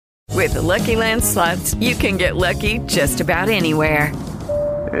With the Lucky Land Slots, you can get lucky just about anywhere.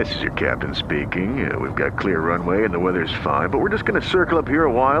 This is your captain speaking. We've got clear runway and the weather's fine, but we're just going to circle up here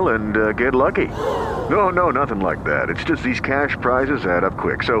a while and get lucky. No, nothing like that. It's just these cash prizes add up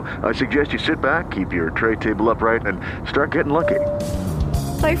quick. So I suggest you sit back, keep your tray table upright, and start getting lucky.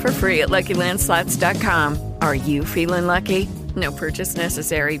 Play for free at LuckyLandSlots.com. Are you feeling lucky? No purchase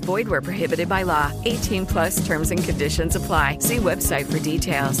necessary. Void where prohibited by law. 18 plus terms and conditions apply. See website for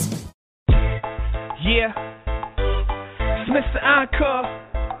details. Yeah. It's Mr. Encore.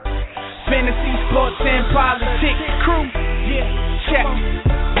 Fantasy, sports, and politics crew. Yeah, check.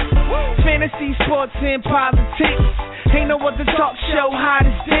 Fantasy, sports, and politics. Ain't no other talk show hot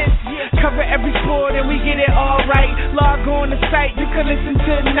as this. Cover every sport and we get it all right. Log on the site, you can listen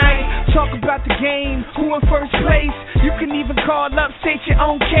tonight. Talk about the game, who in first place. You can even call up, state your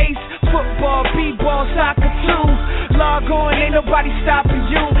own case. Football, b-ball, soccer too. Log on, ain't nobody stopping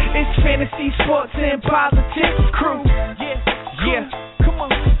you. It's Fantasy, sports, and politics crew. Yeah, come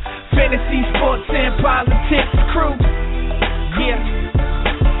on. Fantasy, sports, and politics crew. Yeah.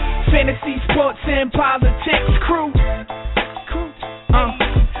 Fantasy, sports, and politics crew.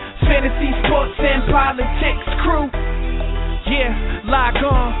 Fantasy, sports, and politics crew. Yeah, log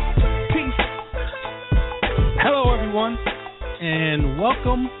on. Peace. Hello, everyone, and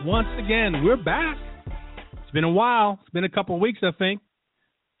welcome once again. We're back. It's been a while. It's been a couple of weeks, I think.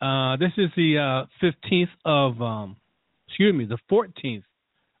 This is the 14th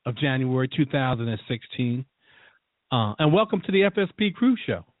of January 2016. And welcome to the Fsp Crew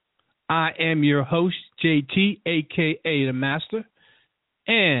Show. I am your host, JT, a.k.a. The Master.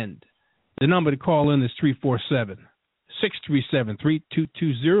 And the number to call in is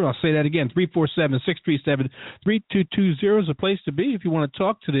 347-637-3220. I'll say that again, 347-637-3220 is a place to be if you want to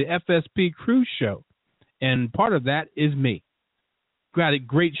talk to the Fsp Crew Show. And part of that is me. Got a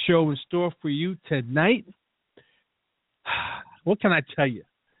great show in store for you tonight. What can I tell you?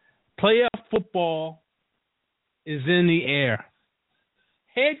 Playoff football is in the air.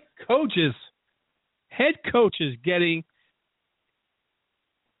 Head coaches getting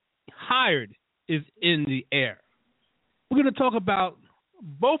hired is in the air. We're going to talk about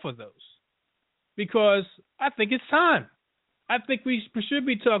both of those because I think it's time. I think we should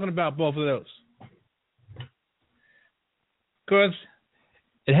be talking about both of those because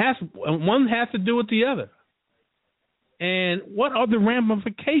one has to do with the other. And what are the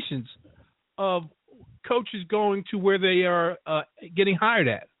ramifications of coaches going to where they are getting hired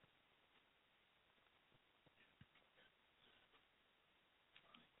at?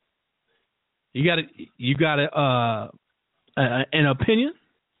 You got an opinion?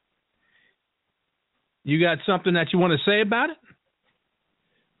 You got something that you want to say about it?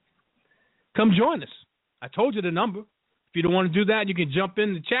 Come join us. I told you the number. If you don't want to do that, you can jump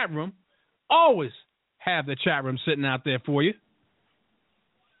in the chat room. Always have the chat room sitting out there for you.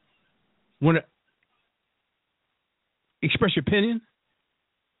 Want to express your opinion,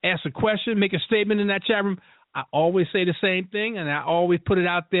 ask a question, make a statement in that chat room. I always say the same thing, and I always put it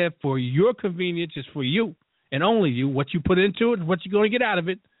out there for your convenience, just for you and only you. What you put into it is what you're going to get out of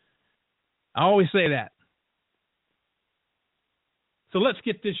it. I always say that. So let's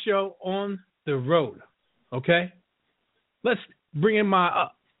get this show on the road, okay? Let's bring in my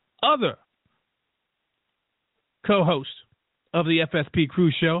other co-host of the FSP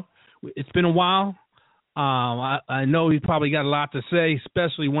Crew Show. It's been a while. I know he's probably got a lot to say,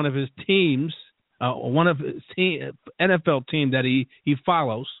 especially one of his teams, NFL team that he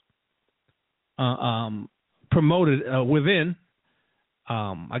follows, promoted within.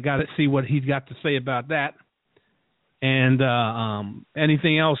 I got to see what he's got to say about that. And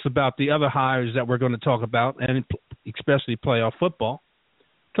anything else about the other hires that we're going to talk about, and especially playoff football.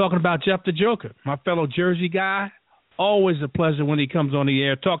 Talking about Jeff the Joker, my fellow Jersey guy. Always a pleasure when he comes on the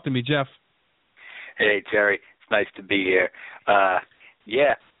air. Talk to me, Jeff. Hey, Terry. It's nice to be here. I'll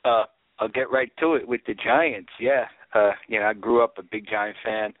get right to it with the Giants. I grew up a big Giant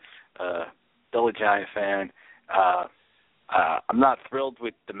fan, still a Giant fan. I'm not thrilled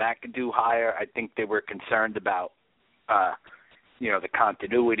with the McAdoo hire. I think they were concerned about, the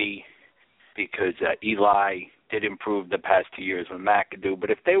continuity because Eli did improve the past 2 years with McAdoo.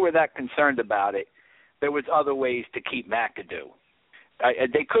 But if they were that concerned about it, there was other ways to keep McAdoo.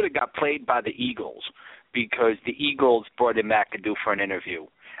 They could have got played by the Eagles because the Eagles brought in McAdoo for an interview.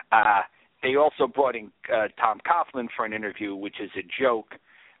 They also brought in Tom Coughlin for an interview, which is a joke.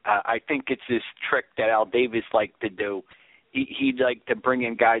 I think it's this trick that Al Davis liked to do. He'd like to bring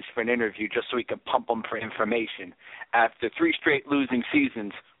in guys for an interview just so he could pump them for information. After 3 straight losing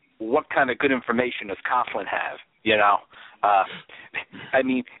seasons, what kind of good information does Coughlin have? I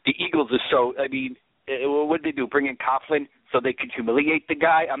mean, the Eagles are so. I mean, what did they do? Bring in Coughlin so they could humiliate the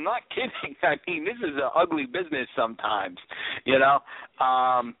guy? I'm not kidding. I mean, this is an ugly business sometimes. You know.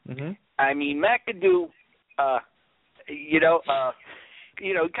 I mean, McAdoo. He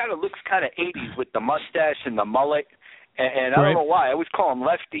kind of looks kind of 80s with the mustache and the mullet, and I don't know why. I always call him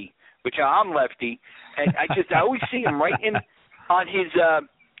Lefty, which I'm Lefty, and I always see him writing on his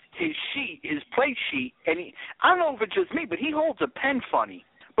sheet, his play sheet, and I don't know if it's just me, but he holds a pen funny.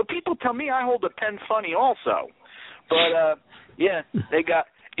 But people tell me I hold a pen funny also. But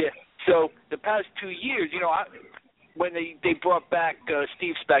So the past 2 years, when they brought back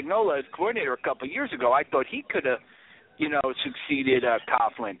Steve Spagnuolo as coordinator a couple of years ago, I thought he could have, succeeded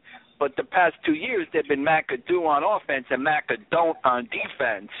Coughlin. But the past 2 years, they've been McAdoo on offense and McAdoo on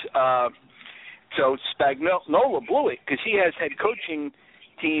defense. So Spagnuolo blew it because he has head coaching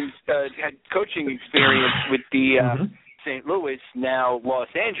experience with the St. Louis, now Los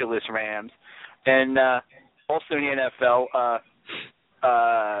Angeles Rams, and also in the NFL.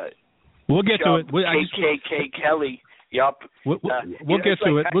 We'll get to it. KK Kelly. Yup. We'll get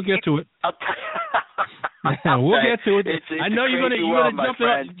to it. We'll get to it. We'll get to it. I know you're going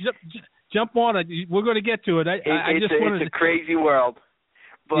to jump on it. We're going to get to it. It's a crazy world.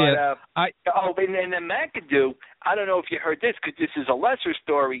 But and then McAdoo, I don't know if you heard this because this is a lesser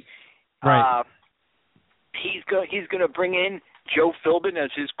story. Right. He's going to bring in Joe Philbin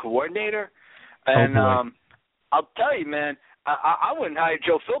as his coordinator, and I'll tell you, man, I wouldn't hire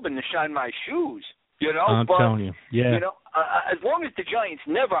Joe Philbin to shine my shoes. I'm telling you, yeah. As long as the Giants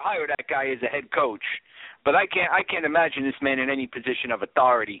never hire that guy as a head coach, but I can't imagine this man in any position of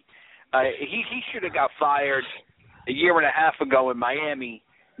authority. He should have got fired a year and a half ago in Miami,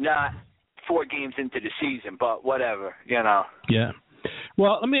 not 4 games into the season. But whatever, Yeah.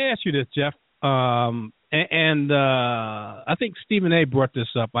 Well, let me ask you this, Jeff. I think Stephen A. brought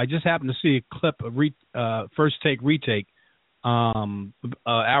this up. I just happened to see a clip of First Take Retake an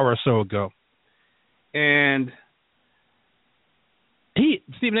hour or so ago. And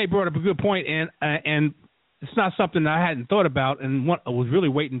Stephen A. brought up a good point, and it's not something I hadn't thought about, and I was really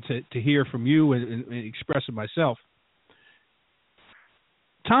waiting to hear from you and express it myself.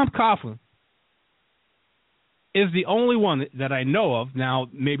 Tom Coughlin is the only one that I know of. Now,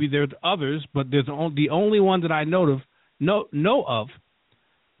 maybe there's others, but there's the only one that I know of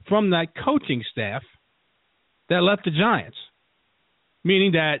from that coaching staff that left the Giants,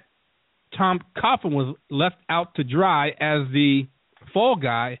 meaning that Tom Coughlin was left out to dry as the fall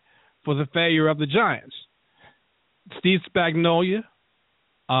guy for the failure of the Giants. Steve Spagnuolo,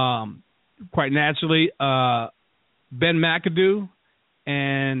 quite naturally, Ben McAdoo,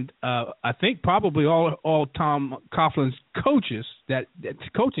 and I think probably all Tom Coughlin's coaches, that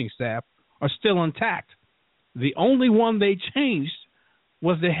coaching staff, are still intact. The only one they changed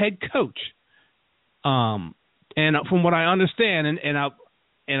was the head coach. And from what I understand, and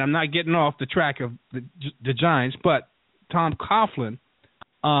I'm not getting off the track of the Giants, but Tom Coughlin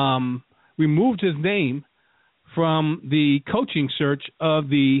removed his name from the coaching search of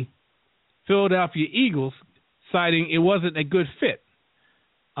the Philadelphia Eagles, citing it wasn't a good fit.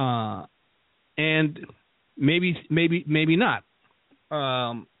 And maybe not,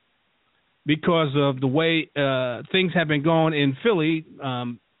 because of the way things have been going in Philly.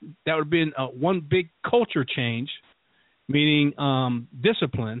 That would have been one big culture change, meaning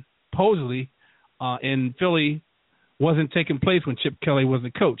discipline, supposedly, in Philly wasn't taking place when Chip Kelly was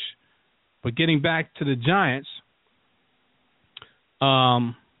the coach. But getting back to the Giants,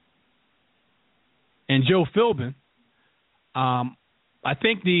 and Joe Philbin, I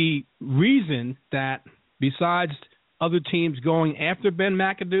think the reason that, besides other teams going after Ben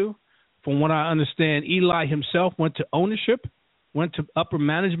McAdoo, from what I understand, Eli himself went to ownership, went to upper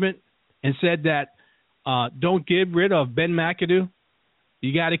management, and said that don't get rid of Ben McAdoo.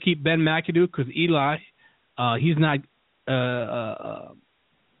 You got to keep Ben McAdoo because Eli, he's not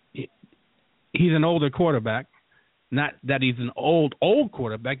he's an older quarterback. Not that he's an old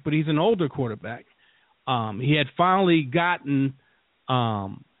quarterback, but he's an older quarterback. He had finally gotten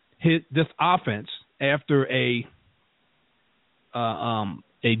this offense after a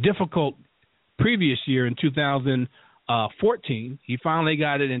difficult previous year in 2014. He finally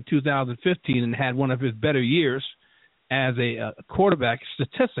got it in 2015 and had one of his better years as a quarterback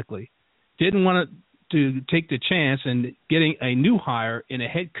statistically. Didn't want to take the chance in getting a new hire in a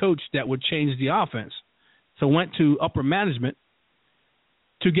head coach that would change the offense. So went to upper management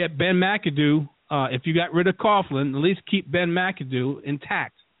to get Ben McAdoo. If you got rid of Coughlin, at least keep Ben McAdoo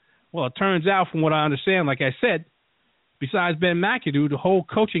intact. Well, it turns out, from what I understand, like I said, besides Ben McAdoo, the whole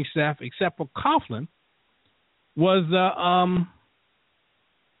coaching staff, except for Coughlin, was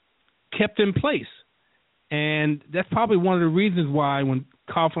kept in place. And that's probably one of the reasons why when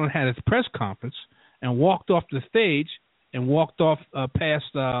Coughlin had his press conference and walked off the stage and walked off past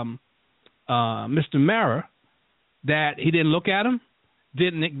Mr. Mara, that he didn't look at him,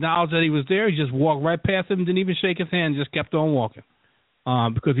 didn't acknowledge that he was there. He just walked right past him, didn't even shake his hand, just kept on walking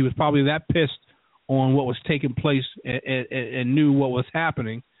because he was probably that pissed on what was taking place and knew what was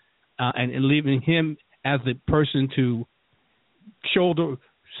happening and leaving him as the person to shoulder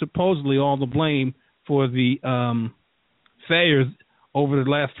supposedly all the blame for the failures over the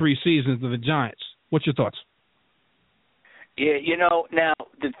last 3 seasons of the Giants. What's your thoughts? Yeah, now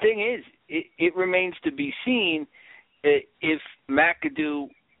the thing is, it remains to be seen if McAdoo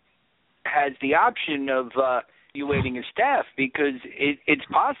has the option of evaluating his staff, because it's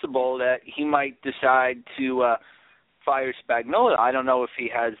possible that he might decide to fire Spagnuolo. I don't know if he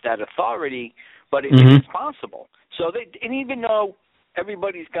has that authority, but it's possible. So, and even though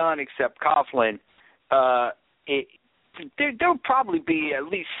everybody's gone except Coughlin, there'll probably be at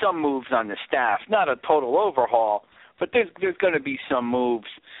least some moves on the staff, not a total overhaul, but there's going to be some moves.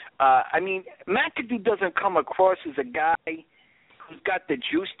 I mean, McAdoo doesn't come across as a guy who's got the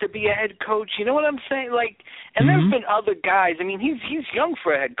juice to be a head coach. You know what I'm saying? Like, and there's been other guys. I mean, he's young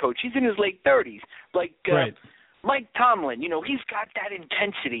for a head coach. He's in his late 30s. Like right. Mike Tomlin, he's got that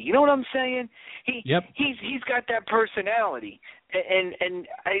intensity. You know what I'm saying? He's got that personality. And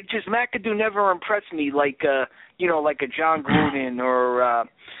I just McAdoo never impressed me like like a John Gruden or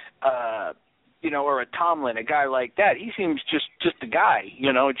or a Tomlin, a guy like that. He seems just a guy,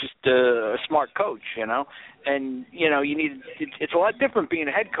 just a smart coach, And you need it's a lot different being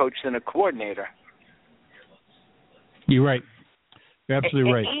a head coach than a coordinator. You're right. You're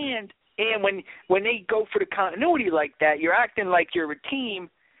absolutely right. And when they go for the continuity like that, you're acting like you're a team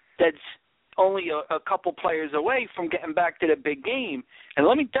that's only a couple players away from getting back to the big game. And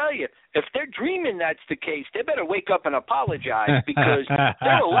let me tell you, if they're dreaming that's the case, they better wake up and apologize because there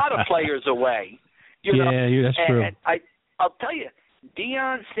are a lot of players away. Yeah, that's true. And I'll tell you,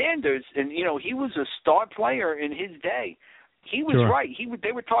 Deion Sanders, and he was a star player in his day. He was right.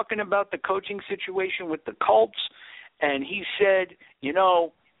 They were talking about the coaching situation with the Colts, and he said, he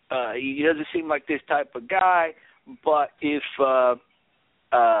doesn't seem like this type of guy, but if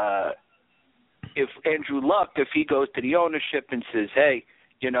Andrew Luck, if he goes to the ownership and says, hey,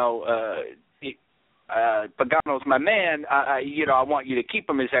 Pagano's my man, I want you to keep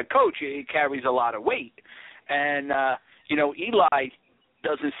him as head coach, it carries a lot of weight. And, Eli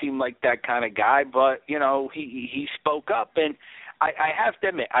doesn't seem like that kind of guy, but, he spoke up. And I have to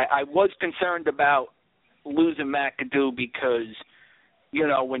admit, I was concerned about losing McAdoo because,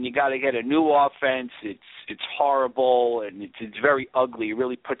 when you got to get a new offense, it's horrible and it's very ugly. It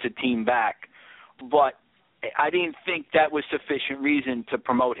really puts a team back. But I didn't think that was sufficient reason to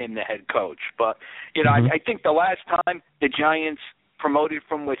promote him the head coach. But, I think the last time the Giants promoted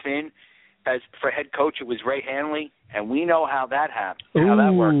from within as for head coach, it was Ray Hanley, and we know how that happened, how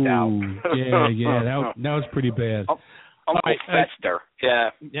that worked out. that was pretty bad. Uncle Fester. Yeah,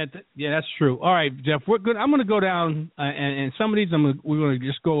 that's true. All right, Jeff, we're good. I'm going to go down, and some of these we're going to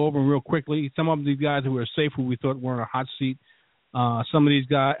just go over real quickly. Some of these guys who were safe, who we thought were in a hot seat. Some of these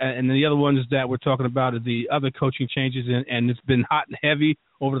guys, and the other ones that we're talking about are the other coaching changes, and it's been hot and heavy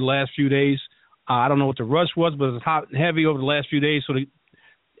over the last few days. I don't know what the rush was, but it's hot and heavy over the last few days. So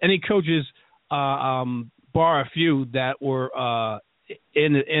any coaches, bar a few that were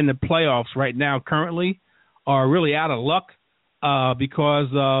in the playoffs right now currently, are really out of luck because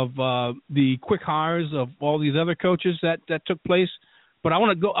of the quick hires of all these other coaches that took place. But I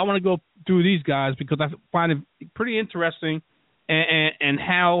want to go through these guys because I find it pretty interesting. And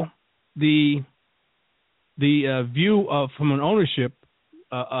how the view of from an ownership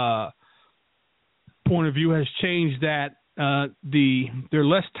point of view has changed, that they're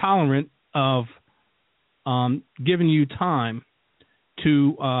less tolerant of giving you time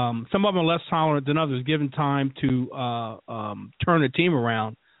to some of them are less tolerant than others, giving time to turn the team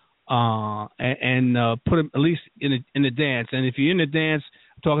around and put them at least in the dance. And if you're in the dance,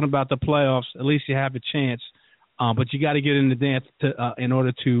 talking about the playoffs, at least you have a chance. But you got to get in the dance in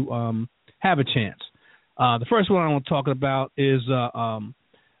order to have a chance. The first one I want to talk about is a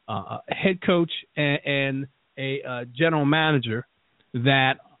head coach and a general manager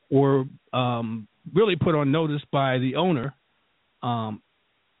that were really put on notice by the owner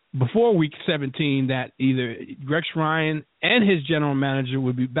before Week 17 that either Greg Ryan and his general manager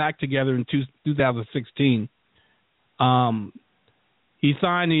would be back together in 2016. He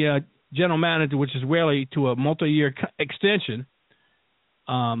signed the general manager, which is Whaley, to a multi-year extension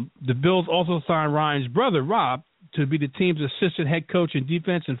The Bills also signed Ryan's brother, Rob, to be the team's assistant head coach in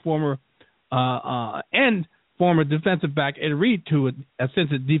defense and former defensive back Ed Reed to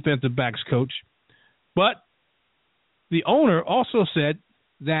assistant defensive backs coach. But the owner also said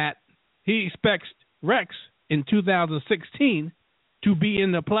that he expects Rex in 2016 to be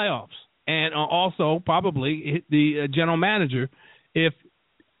in the playoffs, and also probably the general manager if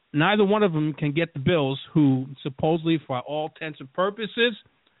neither one of them can get the Bills, who supposedly, for all intents and purposes,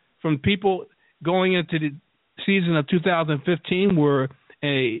 from people going into the season of 2015 were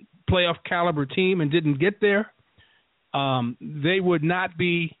a playoff caliber team and didn't get there, they would not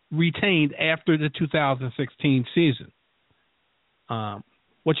be retained after the 2016 season.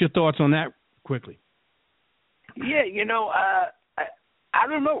 What's your thoughts on that quickly? Yeah, I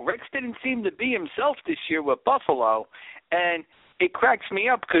don't know. Rex didn't seem to be himself this year with Buffalo, and it cracks me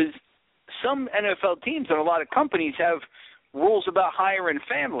up because some NFL teams and a lot of companies have rules about hiring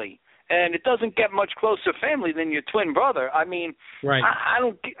family, and it doesn't get much closer family than your twin brother. I mean, right. I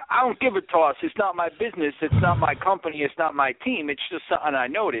don't give a toss. It's not my business. It's not my company. It's not my team. It's just something I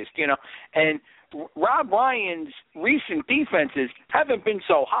noticed, And Rob Ryan's recent defenses haven't been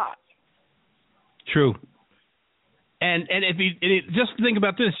so hot. True. And if just think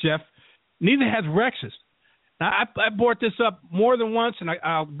about this, Jeff, neither has Rex's. Now, I brought this up more than once, and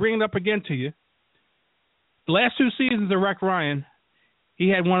I'll bring it up again to you. The last two seasons of Rex Ryan, he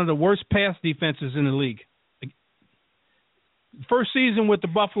had one of the worst pass defenses in the league. First season with the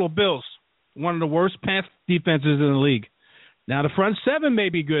Buffalo Bills, one of the worst pass defenses in the league. Now, the front seven may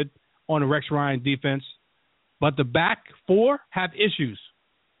be good on the Rex Ryan defense, but the back four have issues.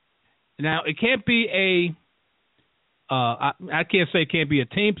 Now, it can't be I can't say it can't be a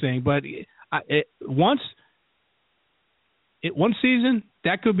team thing, but one season,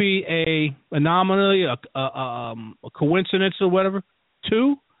 that could be an anomaly, a coincidence or whatever.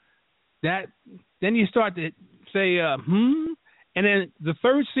 Two, then you start to say, and then the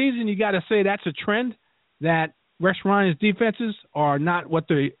third season, you got to say that's a trend that Rex Ryan's defenses are not what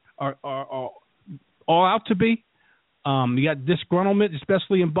they are all out to be. You got disgruntlement,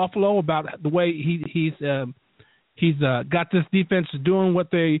 especially in Buffalo, about the way he's got this defense doing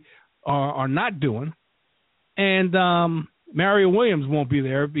what they are not doing. And Mario Williams won't be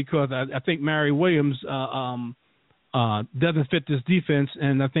there because I think Mario Williams doesn't fit this defense,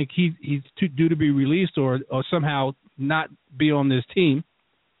 and I think he's too due to be released or somehow not be on this team.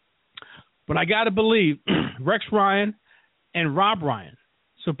 But I got to believe Rex Ryan and Rob Ryan,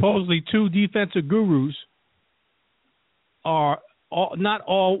 supposedly two defensive gurus, are not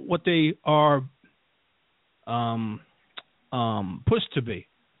all what they are pushed to be,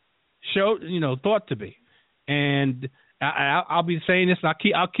 thought to be. And I'll be saying this, and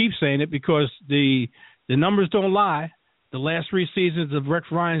I'll keep saying it because the numbers don't lie. The last three seasons of Rex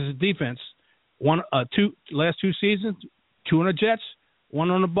Ryan's defense, last two seasons, two on the Jets, one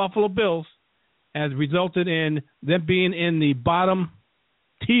on the Buffalo Bills, has resulted in them being in the bottom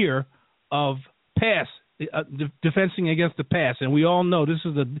tier of pass, defending against the pass. And we all know this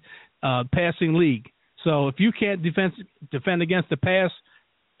is a passing league. So if you can't defend against the pass,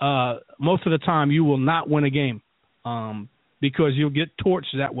 most of the time you will not win a game because you'll get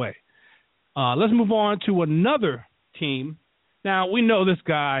torched that way. Let's move on to another team. Now, we know this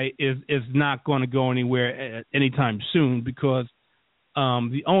guy is not going to go anywhere anytime soon because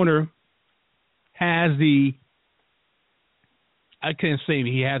the owner has I can't say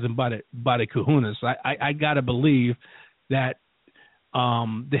he hasn't by the kahunas. I got to believe that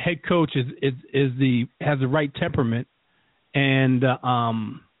the head coach has the right temperament, and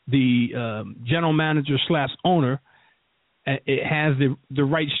the general manager / owner it has the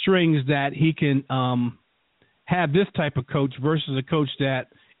right strings that he can have this type of coach versus a coach that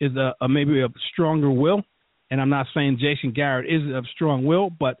is maybe a stronger will. And I'm not saying Jason Garrett is of strong will,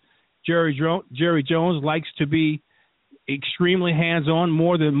 but Jerry Jones likes to be extremely hands-on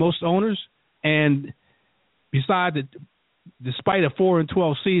more than most owners. And besides that, despite a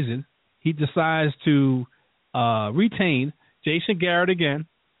 4-12 season, he decides to retain Jason Garrett again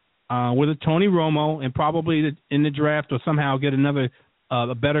with a Tony Romo and probably in the draft or somehow get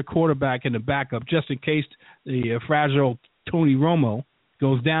a better quarterback in the backup just in case the fragile Tony Romo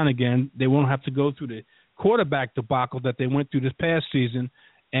goes down again. They won't have to go through the quarterback debacle that they went through this past season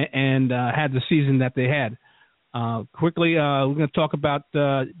and had the season that they had. Quickly, we're going to talk about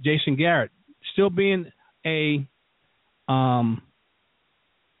Jason Garrett still being a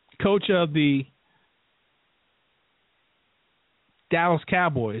coach of the Dallas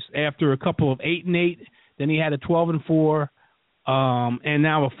Cowboys after a couple of 8-8. Then he had a 12-4, and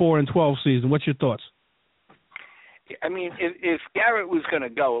now a 4-12 season. What's your thoughts? I mean, if Garrett was going to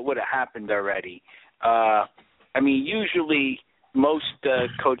go, it would have happened already. Usually most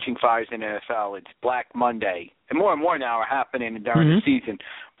coaching fires in the NFL, it's Black Monday. And more now are happening during the season.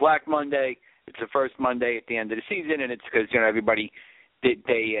 Black Monday, it's the first Monday at the end of the season, and it's because, everybody, they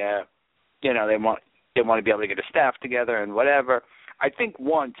want to be able to get a staff together and whatever. I think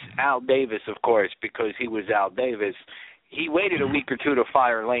once Al Davis, of course, because he was Al Davis, he waited a week or two to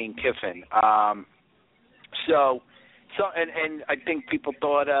fire Lane Kiffin. And I think people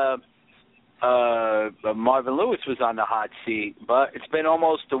thought Marvin Lewis was on the hot seat, but it's been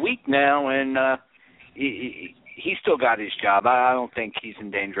almost a week now, and he still got his job. I don't think he's in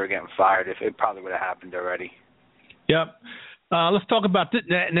danger of getting fired. If it probably would have happened already. Yep. Let's talk about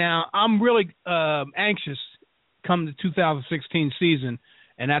that now. I'm really anxious come the 2016 season,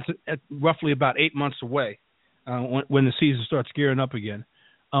 and that's at roughly about 8 months away when the season starts gearing up again.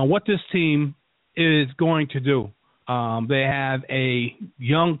 What this team is going to do. They have a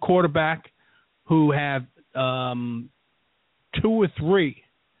young quarterback who have 2 or 3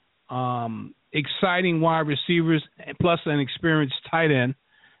 exciting wide receivers plus an experienced tight end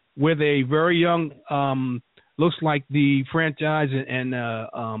with a very young, looks like the franchise and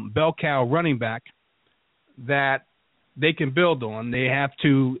bell cow running back that they can build on. They have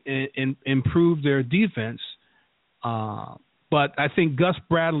to improve their defense. But I think Gus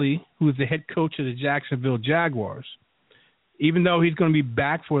Bradley, who is the head coach of the Jacksonville Jaguars, even though he's going to be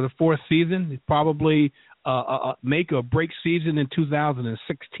back for the 4th season, he's probably make or break season in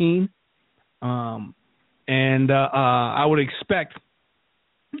 2016. I would expect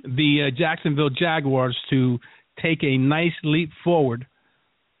the Jacksonville Jaguars to take a nice leap forward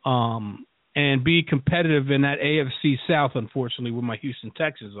and be competitive in that AFC South, unfortunately, where my Houston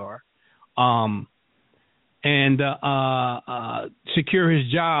Texans are. And secure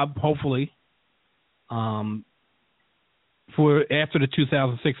his job, hopefully, for after the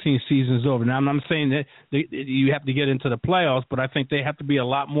 2016 season is over. Now, I'm not saying that you have to get into the playoffs, but I think they have to be a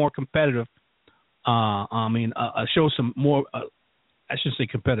lot more competitive. Show some more. I shouldn't say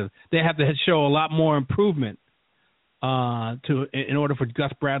competitive. They have to show a lot more improvement in order for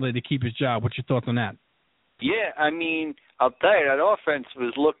Gus Bradley to keep his job. What's your thoughts on that? Yeah, I'll tell you, that offense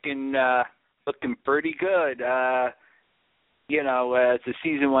was looking pretty good. As the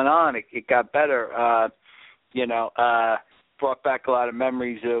season went on, it got better. Brought back a lot of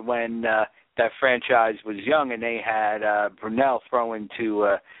memories of when that franchise was young and they had Brunell throwing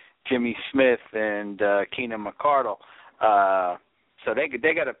to Jimmy Smith and Keenan McCardle. So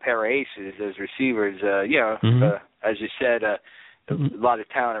they got a pair of aces as receivers. As you said, a lot of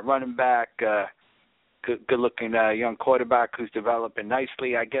talent at running back. Good-looking young quarterback who's developing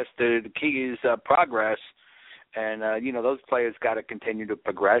nicely. I guess the key is progress, and those players got to continue to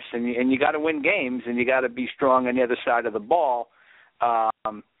progress, and you got to win games, and you got to be strong on the other side of the ball.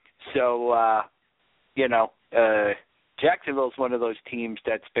 Jacksonville's one of those teams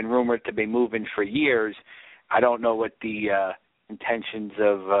that's been rumored to be moving for years. I don't know what the intentions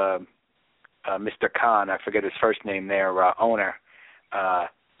of Mr. Khan, I forget his first name there, owner.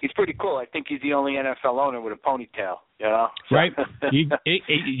 He's pretty cool. I think he's the only NFL owner with a ponytail, Right.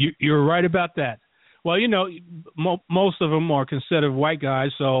 You're right about that. Well, most of them are considered white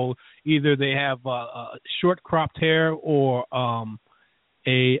guys, so either they have short cropped hair or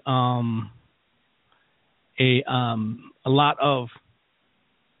a lot of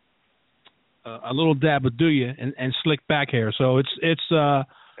a little dab of duya and slick back hair. So it's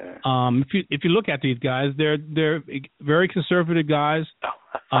if you look at these guys, they're very conservative guys,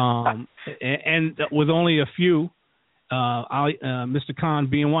 and with only a few, Mr. Khan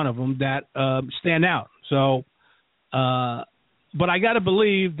being one of them, that stand out. So, but I got to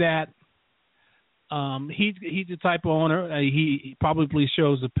believe that he's the type of owner. He probably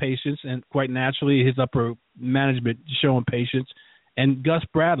shows the patience, and quite naturally, his upper management showing patience. And Gus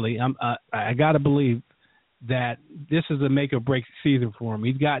Bradley, I got to believe that this is a make or break season for him.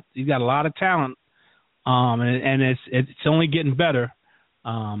 He's got a lot of talent, and it's only getting better.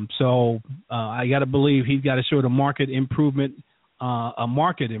 So I got to believe he's got to show the market improvement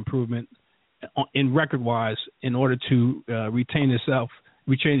in record wise in order to retain his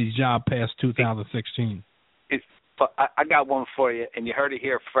job past 2016. I got one for you, and you heard it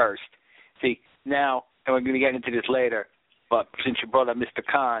here first. See, now, and we're going to get into this later, but since you brought up Mr.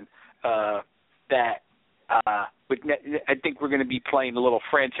 Khan, I think we're going to be playing a little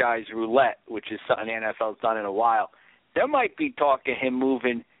franchise roulette, which is something the NFL's done in a while. There might be talk of him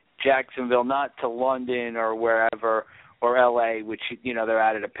moving Jacksonville, not to London or wherever, or L.A., which, they're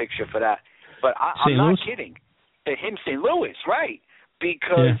out of the picture for that. But I'm not kidding. To him, St. Louis, right,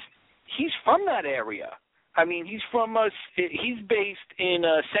 because he's from that area. I mean, he's based in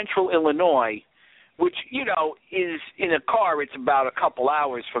central Illinois, which, you know, is in a car, it's about a couple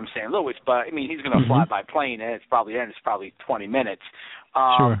hours from St. Louis, but, I mean, he's going to fly by plane, and it's probably 20 minutes.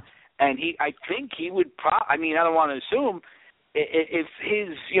 Sure. And I think he would I don't want to assume, if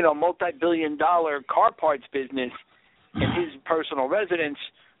his, you know, multi-billion-dollar car parts business and his personal residence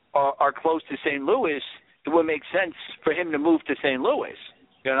are close to St. Louis, it would make sense for him to move to St. Louis,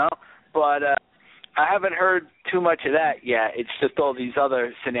 you know? But I haven't heard too much of that yet. It's just all these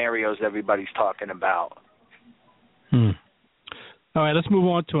other scenarios everybody's talking about. All right, let's move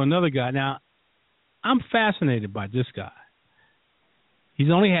on to another guy. Now, I'm fascinated by this guy. He's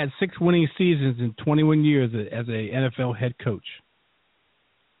only had 6 winning seasons in 21 years as a NFL head coach.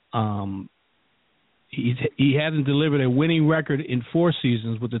 He hasn't delivered a winning record in 4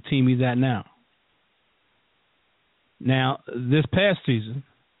 seasons with the team he's at now. Now, this past season,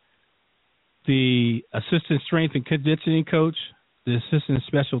 the assistant strength and conditioning coach, the assistant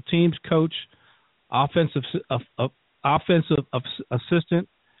special teams coach, offensive assistant,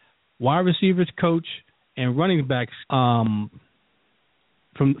 wide receivers coach, and running backs from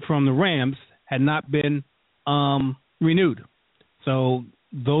the Rams had not been renewed. So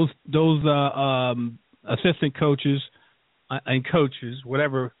those assistant coaches and coaches,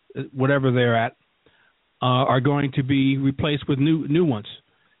 whatever they're at, are going to be replaced with new ones.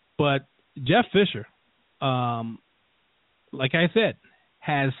 But Jeff Fisher, like I said,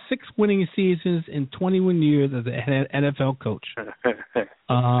 has 6 winning seasons in 21 years as an NFL coach.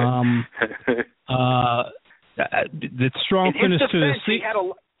 The strong finish to the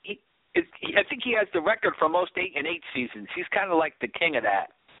season. I think he has the record for most 8-8 seasons. He's kind of like the king of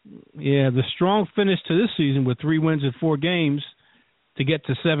that. Yeah, the strong finish to this season with 3 wins in 4 games to get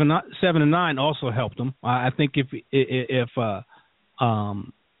to 7-9 also helped him. I think if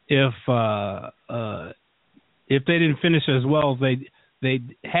they didn't finish as well as they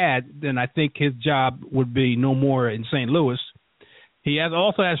had, then I think his job would be no more in St. Louis. He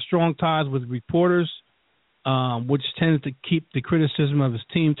also has strong ties with reporters, which tends to keep the criticism of his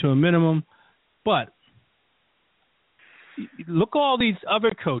team to a minimum. But look at all these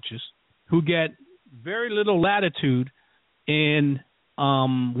other coaches who get very little latitude in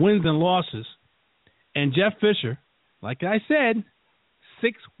wins and losses. And Jeff Fisher, like I said,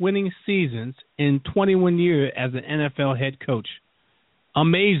 6 winning seasons in 21 years as an NFL head coach.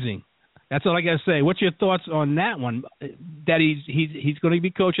 Amazing. That's all I got to say. What's your thoughts on that one? That he's going to be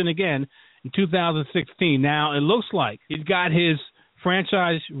coaching again in 2016. Now, it looks like he's got his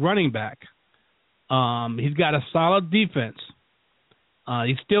franchise running back. He's got a solid defense.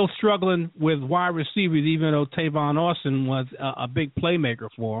 He's still struggling with wide receivers, even though Tavon Austin was a big playmaker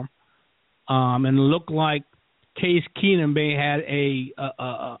for him. And it looked like Case Keenum may had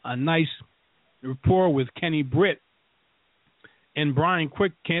a nice rapport with Kenny Britt. And Brian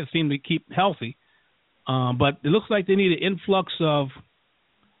Quick can't seem to keep healthy. But it looks like they need an influx of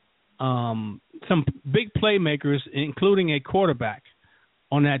some big playmakers, including a quarterback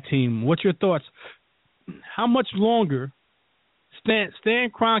on that team. What's your thoughts? How much longer Stan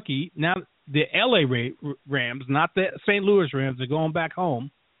Kroenke, now the L.A. Rams, not the St. Louis Rams, they're going back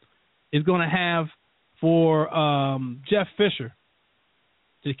home, is going to have for Jeff Fisher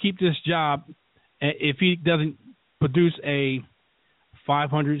to keep this job if he doesn't produce a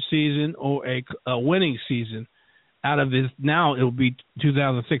 500 season or a winning season out of his? Now it will be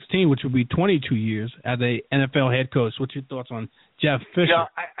 2016, which will be 22 years as a NFL head coach. What's your thoughts on Jeff Fisher? Yeah,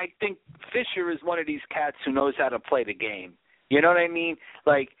 I think Fisher is one of these cats who knows how to play the game. You know what I mean?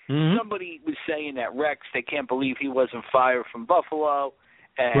 Like, somebody was saying that Rex, they can't believe he wasn't fired from Buffalo.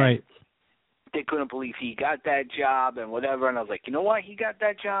 And right. They couldn't believe he got that job and whatever. And I was like, you know why he got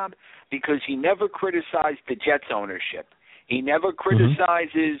that job? Because he never criticized the Jets ownership. He never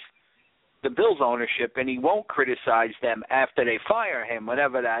criticizes the Bills ownership, and he won't criticize them after they fire him,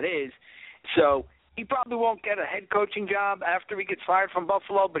 whatever that is. So he probably won't get a head coaching job after he gets fired from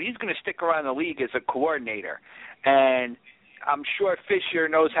Buffalo, but he's going to stick around the league as a coordinator. And I'm sure Fisher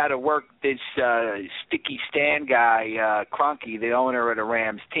knows how to work this sticky Stan guy, Kroenke, the owner of the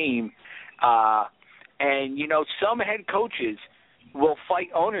Rams team. And, you know, some head coaches will fight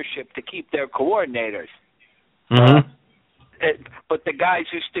ownership to keep their coordinators. But the guys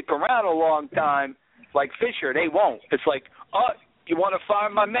who stick around a long time, like Fisher, they won't. It's like, oh, you want to fire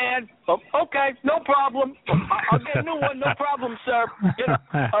my man? Oh, okay, no problem. I'll get a new one, no problem, sir. You know,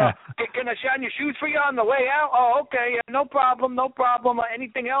 can I shine your shoes for you on the way out? Oh, okay, no problem.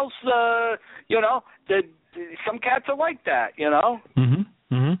 Anything else? You know, some cats are like that, you know.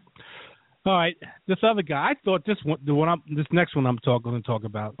 All right, this other guy. I thought this next one I'm going to talk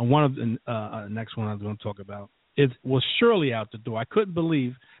about, or one of the next one I'm going to talk about, was surely out the door. I couldn't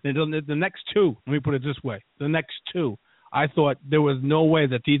believe the next two. Let me put it this way: the next two, I thought there was no way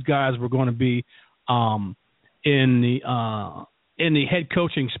that these guys were going to be in the head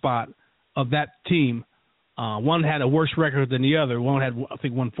coaching spot of that team. One had a worse record than the other. One had, I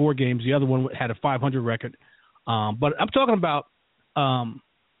think, won 4 games. The other one had a 500 record. But I'm talking about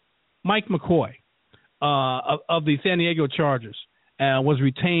Mike McCoy of the San Diego Chargers was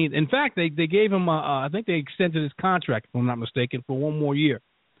retained. In fact, they gave him, I think they extended his contract, if I'm not mistaken, for 1 more year.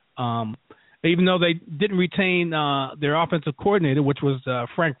 Even though they didn't retain their offensive coordinator, which was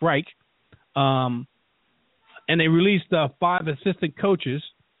Frank Reich, and they released 5 assistant coaches,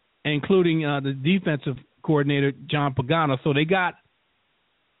 including the defensive coordinator, John Pagano. So they got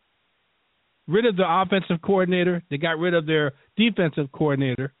rid of the offensive coordinator. They got rid of their defensive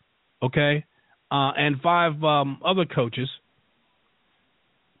coordinator, okay, and 5 other coaches.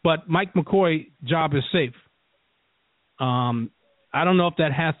 But Mike McCoy's job is safe. I don't know if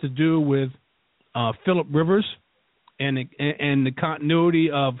that has to do with Phillip Rivers and the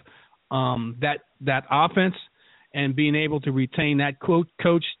continuity of that offense and being able to retain that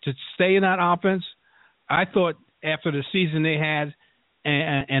coach to stay in that offense. I thought after the season they had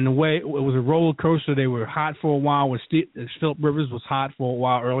and the way it was a roller coaster, they were hot for a while. Phillip Rivers was hot for a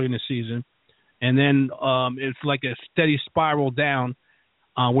while early in the season, and then it's like a steady spiral down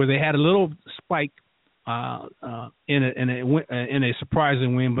where they had a little spike in a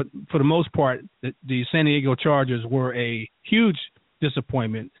surprising win. But for the most part, the San Diego Chargers were a huge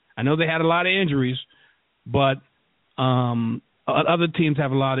disappointment. I know they had a lot of injuries, but other teams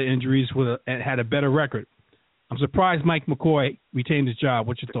have a lot of injuries and had a better record. I'm surprised Mike McCoy retained his job.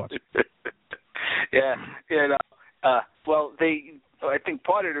 What's your thoughts? Well, I think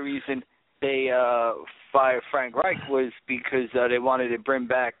part of the reason they fired Frank Reich was because they wanted to bring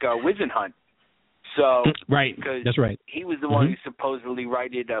back Wisenhunt. So right, that's right. He was the one who supposedly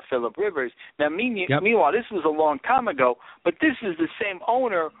righted Phillip Rivers. Now, meanwhile, this was a long time ago, but this is the same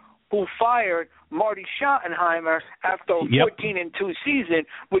owner who fired Marty Schottenheimer after a 14-2 season,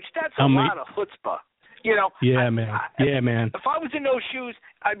 which that's a lot of chutzpah. You know, man. If I was in those shoes,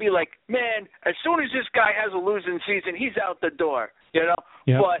 I'd be like, man, as soon as this guy has a losing season, he's out the door. You know,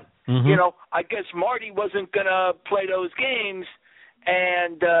 but you know, I guess Marty wasn't gonna play those games,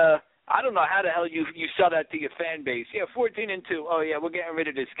 and I don't know how the hell you sell that to your fan base. 14-2. Oh yeah, we're getting rid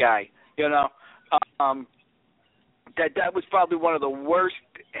of this guy. You know, that was probably one of the worst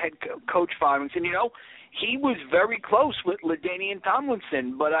head coach firings, and you know. He was very close with LaDainian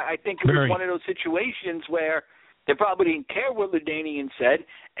Tomlinson, but I think it was one of those situations where they probably didn't care what LaDainian said,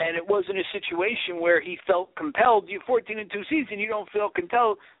 and it wasn't a situation where he felt compelled. You're 14-2 season, you don't feel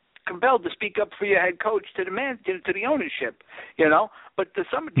compelled to speak up for your head coach to the ownership, you know. But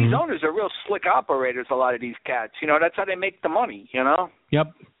some of these owners are real slick operators. A lot of these cats, you know, that's how they make the money, you know.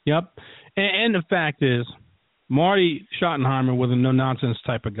 Yep. And the fact is, Marty Schottenheimer was a no nonsense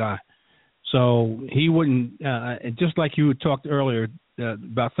type of guy. So he wouldn't, just like you talked earlier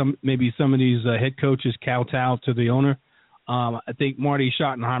about some of these head coaches kowtow to the owner. I think Marty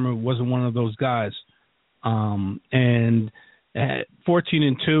Schottenheimer wasn't one of those guys. And at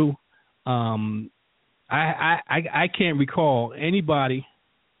 14-2, I can't recall anybody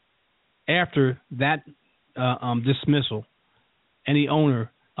after that dismissal, any owner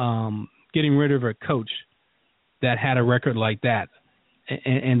getting rid of a coach that had a record like that.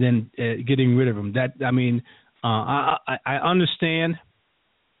 And then getting rid of him. I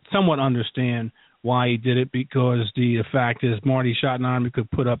somewhat understand why he did it, because the fact is Marty Schottenheimer could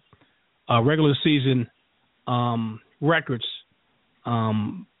put up regular season records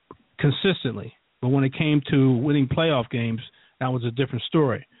consistently, but when it came to winning playoff games, that was a different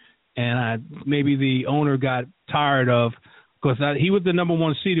story. And maybe the owner got tired of, because he was the number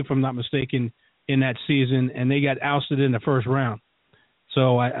 1 seed, if I'm not mistaken, in that season, and they got ousted in the first round.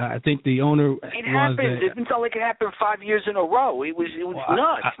 So I think the owner. It happened. It didn't sound like it happened 5 years in a row. It was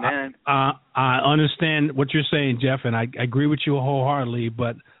nuts, man. I understand what you're saying, Jeff, and I agree with you wholeheartedly.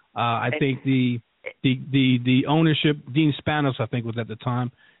 But I think the ownership, Dean Spanos, I think was at the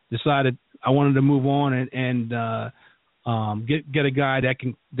time, decided I wanted to move on and get a guy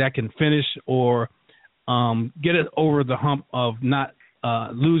that can finish or get it over the hump of not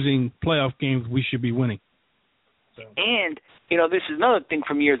losing playoff games we should be winning. So. And, you know, this is another thing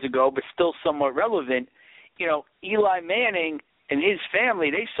from years ago, but still somewhat relevant. You know, Eli Manning and his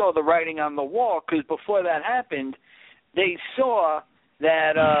family, they saw the writing on the wall, because before that happened, they saw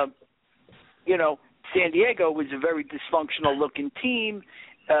that, you know, San Diego was a very dysfunctional-looking team.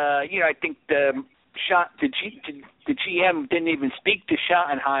 I think the GM didn't even speak to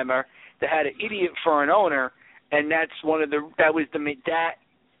Schottenheimer. They had an idiot for an owner, and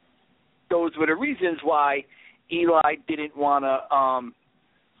those were the reasons why Eli didn't want to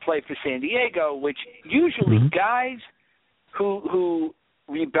play for San Diego, which usually guys who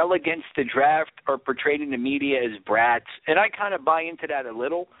rebel against the draft are portrayed in the media as brats, and I kind of buy into that a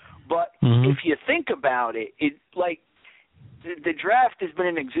little. But if you think about it, the draft has been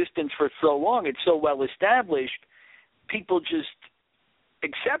in existence for so long, it's so well established, people just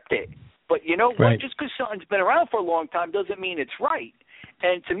accept it. But you know what? Right. Just because something's been around for a long time doesn't mean it's right.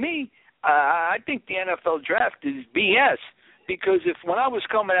 And to me, I think the NFL draft is BS, because if when I was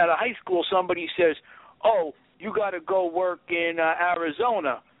coming out of high school, somebody says, "Oh, you got to go work in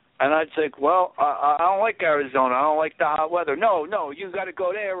Arizona," and I'd say, "Well, I don't like Arizona. I don't like the hot weather." No, you got to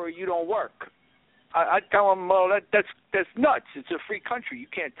go there or you don't work. I tell them, "Well, that's nuts. It's a free country. You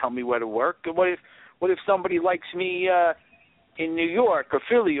can't tell me where to work." And what if somebody likes me in New York or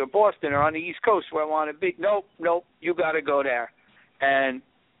Philly or Boston or on the East Coast where I want to be? Nope, you got to go there. And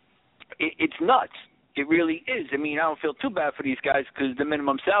it's nuts. It really is. I mean, I don't feel too bad for these guys because the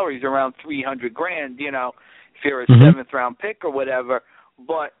minimum salary is around $300,000. If you're a seventh-round pick or whatever.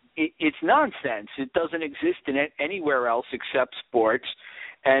 But it's nonsense. It doesn't exist in anywhere else except sports,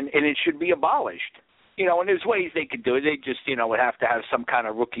 and it should be abolished. And there's ways they could do it. They just, would have to have some kind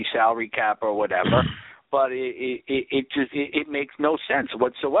of rookie salary cap or whatever. But it makes no sense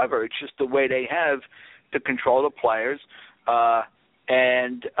whatsoever. It's just the way they have to control the players,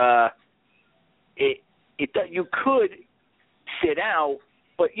 you could sit out,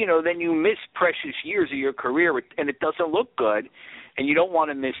 but then you miss precious years of your career, and it doesn't look good, and you don't want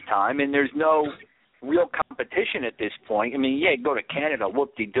to miss time, and there's no real competition at this point. I mean, go to Canada,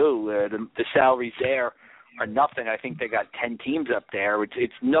 whoop-de-doo. The salaries there are nothing. I think they got 10 teams up there.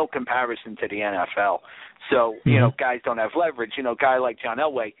 It's no comparison to the NFL. So, guys don't have leverage. A guy like John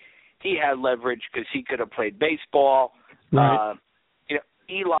Elway, he had leverage because he could have played baseball. Right.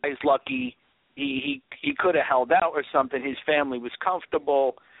 Eli's lucky. He could have held out or something. His family was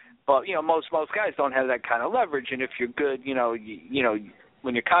comfortable. But, most guys don't have that kind of leverage. And if you're good,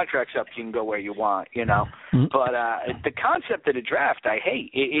 when your contract's up, you can go where you want, But the concept of the draft, I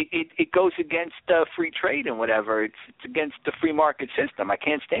hate. It goes against free trade and whatever. It's against the free market system. I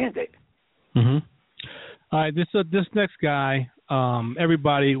can't stand it. All right, this next guy,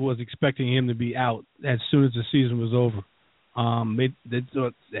 everybody was expecting him to be out as soon as the season was over. The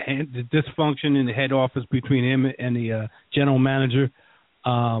dysfunction in the head office between him and the general manager.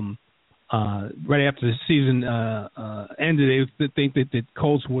 Right after the season ended, they think that the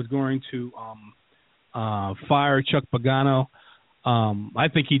Colts were going to fire Chuck Pagano. I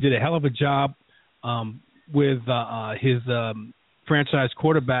think he did a hell of a job with his franchise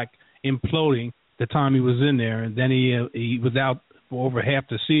quarterback imploding the time he was in there, and then he was out for over half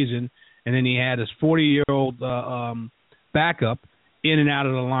the season, and then he had his 40-year-old backup in and out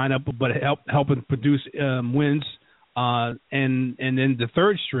of the lineup, but helping produce wins, and then the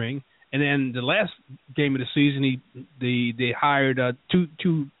third string. And then the last game of the season, they hired two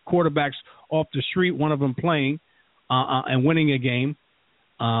quarterbacks off the street, one of them playing and winning a game.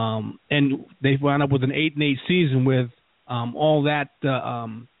 And they wound up with an 8-8 season with all that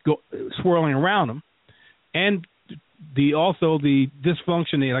swirling around them. And the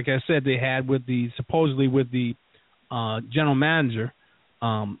dysfunction, like I said, they had with supposedly with the general manager.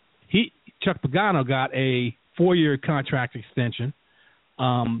 Chuck Pagano got a 4-year contract extension.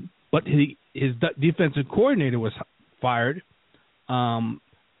 But his defensive coordinator was fired.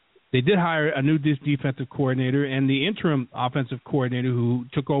 They did hire a new defensive coordinator, and the interim offensive coordinator who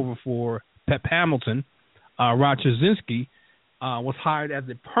took over for Pep Hamilton, Rod Chazinski, was hired as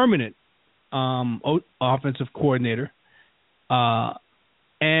a permanent offensive coordinator.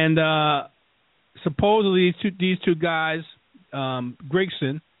 And supposedly these two guys,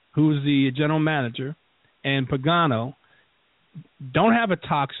 Grigson, who's the general manager, and Pagano, don't have a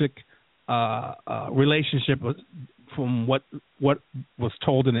toxic relationship from what was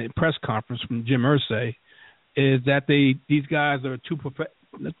told in a press conference from Jim Irsay, is that these guys are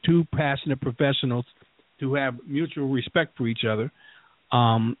two passionate professionals to have mutual respect for each other,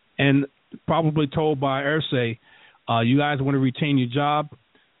 and probably told by Irsay, you guys want to retain your job,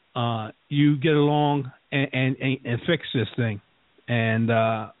 you get along and fix this thing. And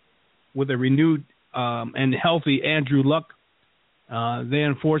with a renewed and healthy Andrew Luck, they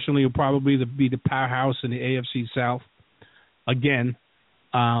unfortunately will probably be the powerhouse in the AFC South again,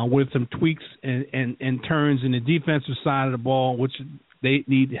 with some tweaks and turns in the defensive side of the ball, which they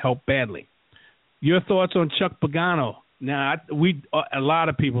need help badly. Your thoughts on Chuck Pagano Now, a lot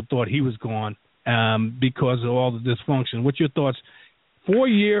of people thought he was gone because of all the dysfunction. What's your thoughts?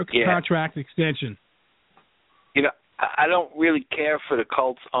 4-year contract extension. You know, I don't really care for the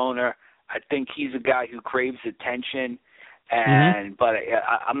Colts owner. I think he's a guy who craves attention, but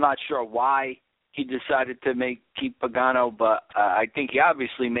I'm not sure why he decided to keep Pagano, but I think he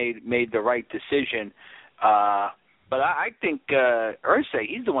obviously made the right decision. But I think Irsay,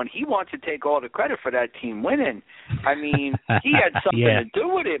 he's the one. He wants to take all the credit for that team winning. I mean, he had something to do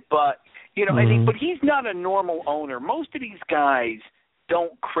with it, but you know, but he's not a normal owner. Most of these guys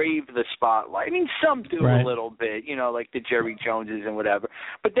don't crave the spotlight. I mean, some do a little bit, you know, like the Jerry Joneses and whatever.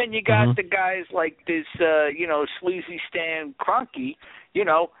 But then you got the guys like this, you know, sleazy Stan Kroenke. You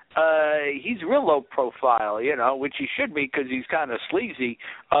know, he's real low profile, you know, which he should be because he's kind of sleazy.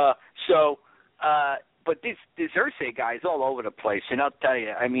 But this Irsay guy is all over the place, and I'll tell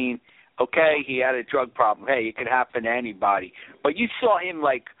you, I mean, okay, he had a drug problem. Hey, it could happen to anybody. But you saw him,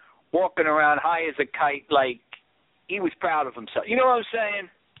 like, walking around high as a kite, like he was proud of himself. You know what I'm saying?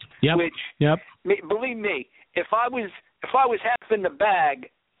 Yep. Believe me, if I was half in the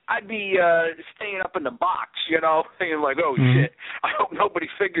bag, I'd be staying up in the box, you know, thinking like, oh, shit, I hope nobody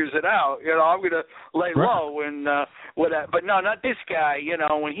figures it out. You know, I'm going to lay low and whatever. But no, not this guy, you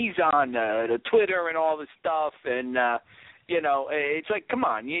know, when he's on the Twitter and all this stuff and, you know, it's like, come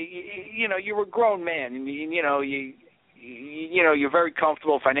on, you know, you're a grown man and, you know, you're very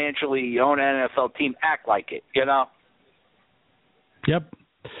comfortable financially, you own an NFL team, act like it, you know? Yep.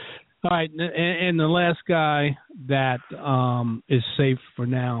 All right, and the last guy that is safe for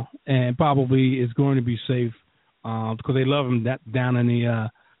now and probably is going to be safe because they love him down in the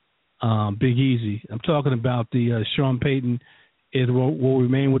Big Easy. I'm talking about the Sean Payton will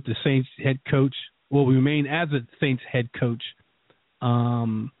remain with the Saints head coach, will remain as a Saints head coach.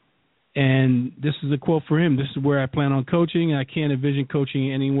 And this is a quote for him. This is where I plan on coaching. I can't envision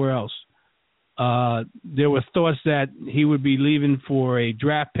coaching anywhere else. There were thoughts that he would be leaving for a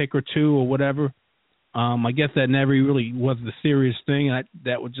draft pick or two or whatever. I guess that never really was the serious thing.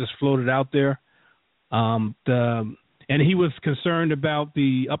 That was just floated out there. And he was concerned about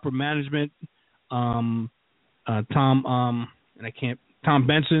the upper management. Tom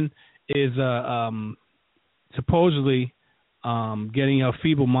Benson is supposedly getting a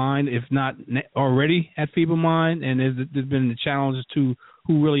feeble mind, if not already at feeble mind, and there's been the challenges to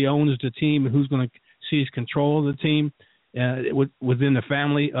who really owns the team and who's going to seize control of the team within the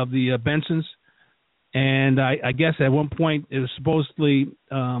family of the Bensons. And I guess at one point it was supposedly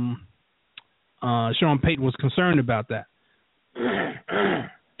Sean Payton was concerned about that,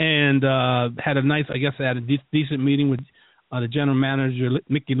 and had a decent meeting with the general manager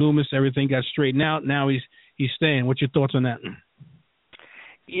Mickey Loomis. Everything got straightened out. Now he's staying. What's your thoughts on that?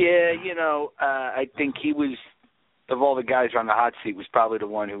 Yeah, you know, I think he was, of all the guys on the hot seat, was probably the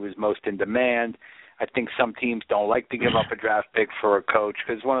one who was most in demand. I think some teams don't like to give up a draft pick for a coach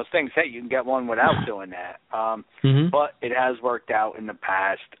because one of those things, hey, you can get one without doing that. But it has worked out in the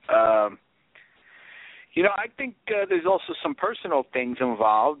past. You know, I think there's also some personal things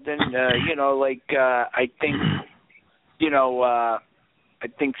involved. And, you know, like I think, you know, I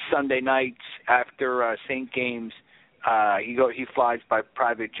think Sunday nights after Saint games, he flies by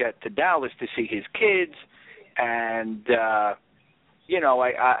private jet to Dallas to see his kids. And, you know,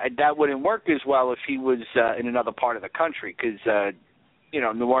 I that wouldn't work as well if he was in another part of the country because, you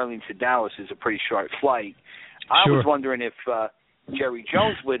know, New Orleans to Dallas is a pretty short flight. I was wondering if Jerry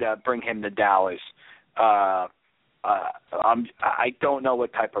Jones would bring him to Dallas. I don't know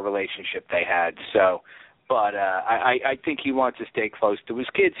what type of relationship they had, so... But I think he wants to stay close to his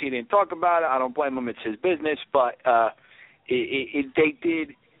kids. He didn't talk about it. I don't blame him. It's his business. But they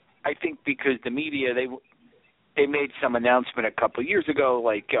did, I think, because the media, they made some announcement a couple of years ago,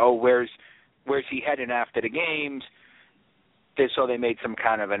 like, oh, where's he heading after the games? So they made some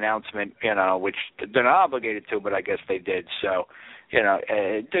kind of announcement, you know, which they're not obligated to, but I guess they did. So, you know,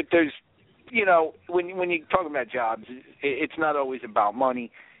 there's, you know, when you talk about jobs, it's not always about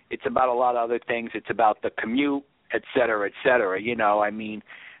money. It's about a lot of other things. It's about the commute, et cetera, et cetera. You know, I mean,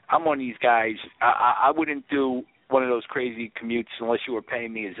 I'm one of these guys. I wouldn't do one of those crazy commutes unless you were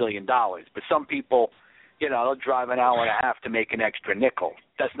paying me $1 zillion. But some people, you know, they'll drive an hour and a half to make an extra nickel.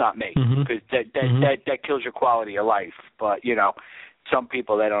 That's not me because that kills your quality of life. But, you know, some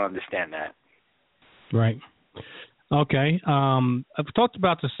people, they don't understand that. Right. Okay. I've talked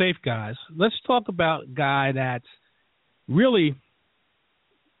about the safe guys. Let's talk about a guy that's really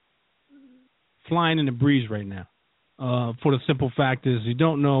flying in the breeze right now. For the simple fact is, you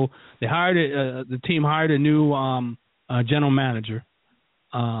don't know. They hired the team hired a new general manager,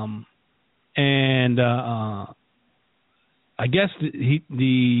 and I guess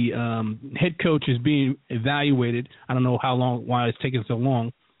the head coach is being evaluated. I don't know why it's taking so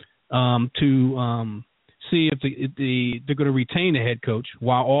long to see if they're going to retain the head coach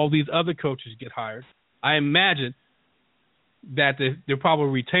while all these other coaches get hired. I imagine that they'll probably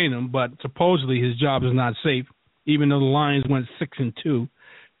retain him, but supposedly his job is not safe. Even though the Lions went 6-2,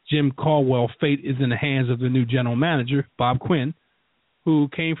 Jim Caldwell's fate is in the hands of the new general manager, Bob Quinn, who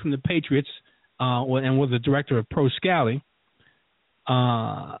came from the Patriots and was the director of pro scouting.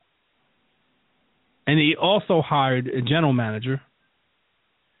 And he also hired a general manager,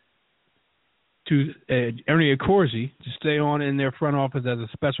 Ernie Accorsi, to stay on in their front office as a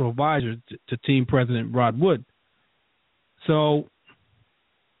special advisor to team president Rod Wood. So,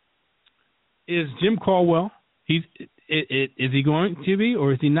 is Jim Caldwell? Is he going to be,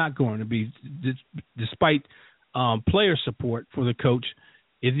 or is he not going to be? Despite player support for the coach,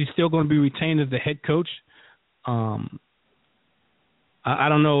 is he still going to be retained as the head coach? I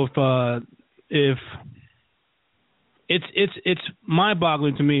don't know if it's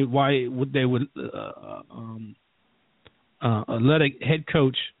mind-boggling to me why they would let a head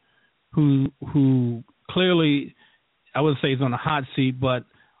coach who clearly, I wouldn't say he's on a hot seat, but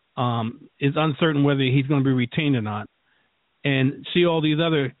is uncertain whether he's going to be retained or not, and see all these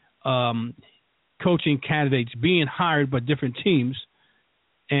other coaching candidates being hired by different teams,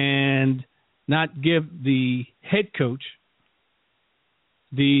 and not give the head coach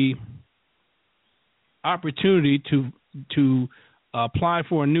the opportunity to apply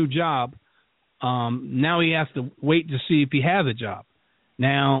for a new job. Now he has to wait to see if he has a job.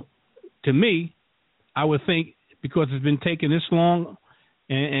 Now, to me, I would think because it's been taking this long,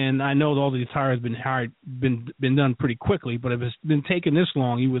 and I know all these hires been done pretty quickly, but if it's been taking this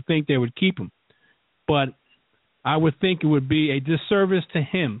long, you would think they would keep him. But I would think it would be a disservice to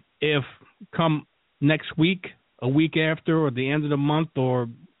him if come next week, a week after, or the end of the month, or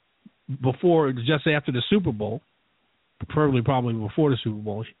before, just after the Super Bowl, preferably probably before the Super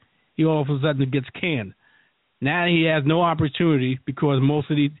Bowl, he all of a sudden gets canned. Now he has no opportunity because most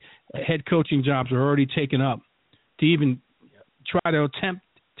of these head coaching jobs are already taken up to even try to attempt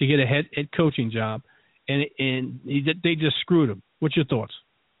to get a head coaching job, and they just screwed him. What's your thoughts?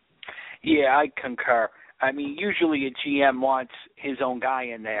 Yeah, I concur. I mean, usually a GM wants his own guy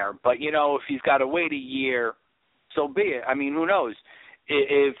in there, but, if he's got to wait a year, so be it. I mean, who knows?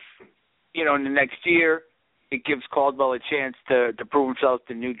 If, in the next year, it gives Caldwell a chance to prove himself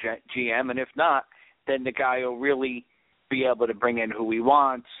the new GM, and if not, then the guy will really be able to bring in who he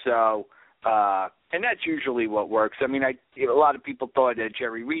wants. So, and that's usually what works. I mean, a lot of people thought that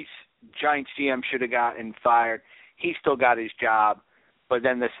Jerry Reese, Giants GM, should have gotten fired. He still got his job, but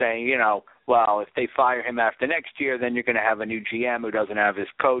then they're saying, well, if they fire him after next year, then you're going to have a new GM who doesn't have his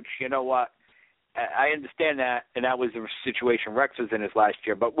coach. You know what? I understand that, and that was the situation Rex was in his last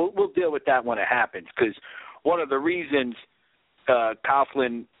year, but we'll deal with that when it happens, because one of the reasons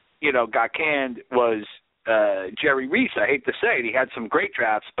Coughlin, got canned was Jerry Reese. I hate to say it, he had some great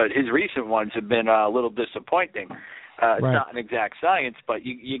drafts, but his recent ones have been a little disappointing. It's not an exact science, but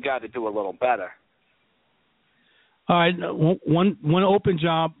you got to do a little better. All right, one open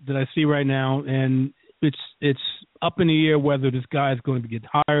job that I see right now, and it's up in the air whether this guy is going to get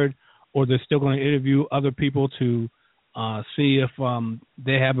hired or they're still going to interview other people to see if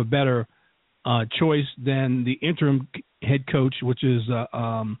they have a better choice than the interim head coach, which is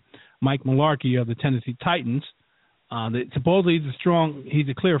Mike Mularkey of the Tennessee Titans. Supposedly he's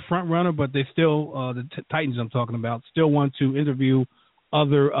a clear front runner, but they still, the Titans I'm talking about, still want to interview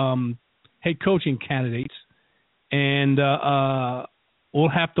other head coaching candidates. And we'll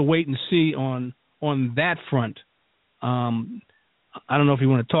have to wait and see on that front. I don't know if you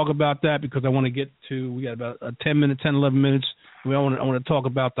want to talk about that because I want to get to, we got about 11 minutes. I want to talk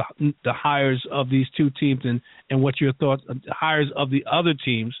about the hires of these two teams and what your thoughts, hires of the other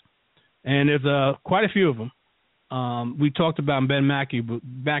teams. And there's quite a few of them. We talked about Ben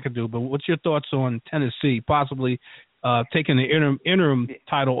McAdoo, but what's your thoughts on Tennessee possibly taking the interim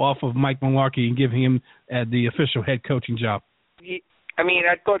title off of Mike Mularkey and giving him the official head coaching job? I mean,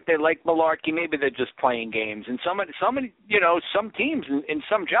 I thought they liked Mularkey. Maybe they're just playing games. And some teams in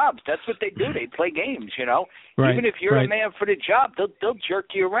some jobs, that's what they do. They play games. Right, even if you're a man for the job, they'll jerk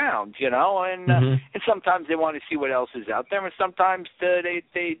you around. And and sometimes they want to see what else is out there, and sometimes they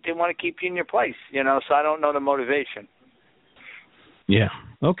want to keep you in your place. So I don't know the motivation. Yeah.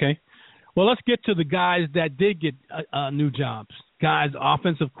 Okay. Well, let's get to the guys that did get new jobs. Guys,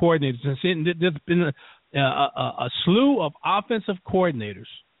 offensive coordinators. There's been a slew of offensive coordinators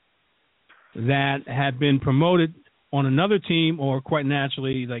that have been promoted on another team, or quite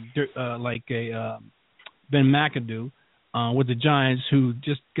naturally, like Ben McAdoo, with the Giants, who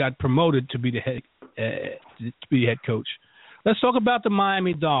just got promoted to be the head coach. Let's talk about the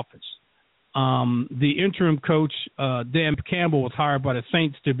Miami Dolphins. The interim coach, Dan Campbell, was hired by the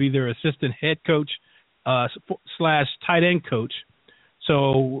Saints to be their assistant head coach / tight end coach.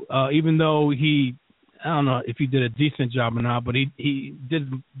 So even though I don't know if he did a decent job or not, but he did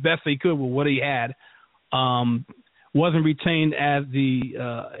the best he could with what he had. Wasn't retained as the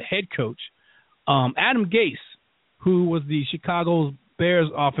head coach. Adam Gase, who was the Chicago Bears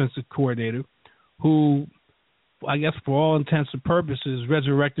offensive coordinator, who I guess for all intents and purposes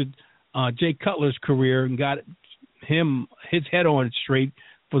resurrected Jay Cutler's career and got his head on straight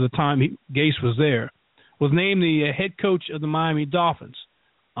for the time Gase was there, was named the head coach of the Miami Dolphins.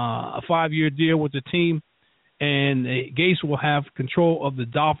 A 5-year deal with the team, and Gase will have control of the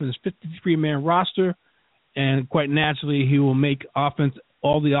Dolphins' 53-man roster, and quite naturally he will make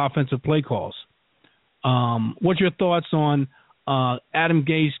all the offensive play calls. What's your thoughts on Adam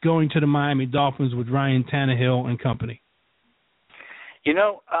Gase going to the Miami Dolphins with Ryan Tannehill and company?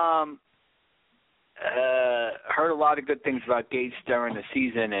 Heard a lot of good things about Gase during the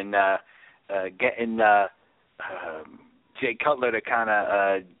season, and getting Jay Cutler to kind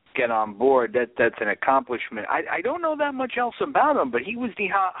of get on board, that's an accomplishment. I don't know that much else about him, but he was the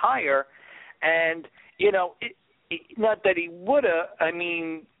hire, and, not that he would have,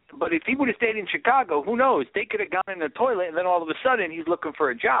 but if he would have stayed in Chicago, who knows? They could have gone in the toilet, and then all of a sudden he's looking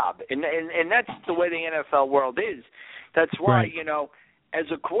for a job. And that's the way the NFL world is. That's why, right. As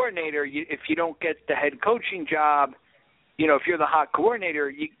a coordinator, if you don't get the head coaching job, if you're the hot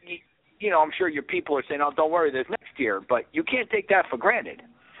coordinator, I'm sure your people are saying, oh, don't worry, there's next year. But you can't take that for granted.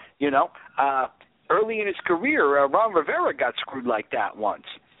 Early in his career, Ron Rivera got screwed like that once.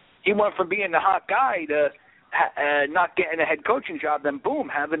 He went from being the hot guy to not getting a head coaching job, then boom,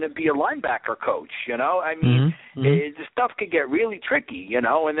 having to be a linebacker coach, The stuff could get really tricky, and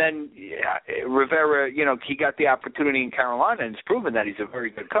then Rivera, he got the opportunity in Carolina, and it's proven that he's a very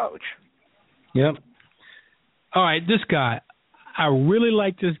good coach. Yep. All right, this guy, I really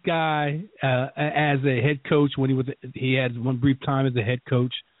like this guy as a head coach when he had one brief time as a head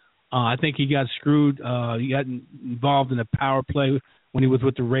coach. I think he got screwed. He got involved in a power play when he was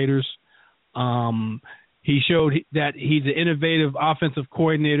with the Raiders. He showed that he's an innovative offensive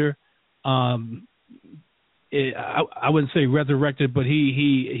coordinator. I wouldn't say resurrected, but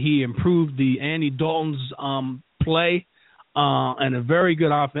he improved the Andy Dalton's play and a very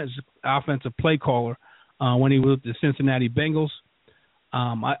good offensive play caller when he was with the Cincinnati Bengals.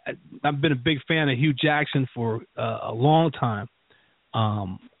 I've been a big fan of Hugh Jackson for a long time.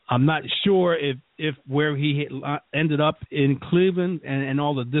 I'm not sure if where he ended up in Cleveland and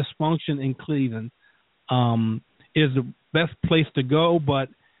all the dysfunction in Cleveland is the best place to go, but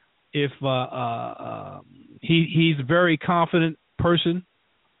if he's a very confident person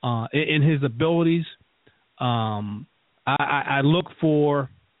in his abilities, I look for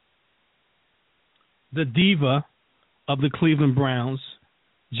the diva of the Cleveland Browns,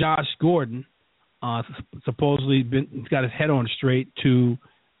 Josh Gordon, supposedly he's got his head on straight to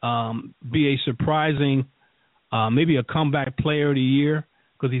be a surprising, maybe a comeback player of the year,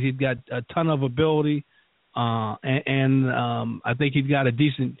 because he's got a ton of ability. And I think he's got a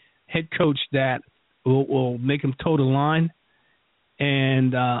decent head coach that will make him toe the line.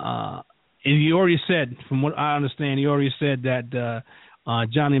 And he already said, from what I understand, that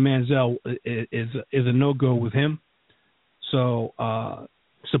Johnny Manziel is a no-go with him. So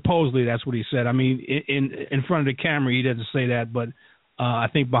supposedly that's what he said. In front of the camera he doesn't say that, but I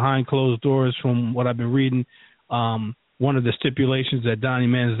think behind closed doors, from what I've been reading, one of the stipulations that Johnny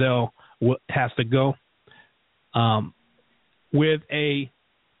Manziel has to go. With a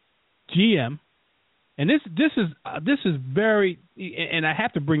GM, and this is very, and I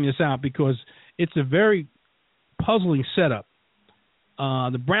have to bring this out because it's a very puzzling setup.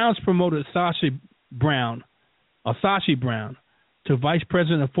 The Browns promoted Sashi Brown to vice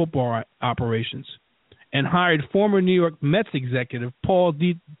president of football operations, and hired former New York Mets executive Paul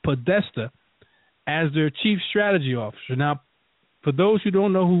DePodesta as their chief strategy officer. Now, for those who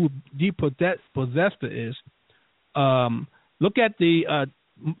don't know who DePodesta is, look at the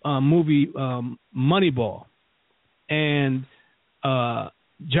movie Moneyball, and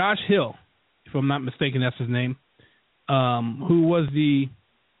Josh Hill, if I'm not mistaken, that's his name, who was the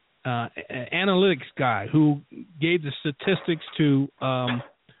analytics guy who gave the statistics to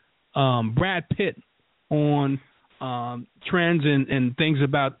Brad Pitt on trends and things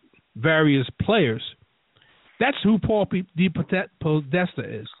about various players. That's who Paul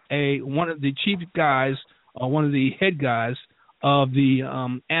DePodesta is, one of the chief guys, one of the head guys of the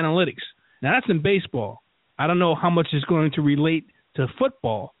analytics. Now, that's in baseball. I don't know how much is going to relate to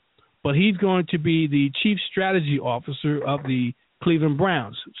football, but he's going to be the chief strategy officer of the Cleveland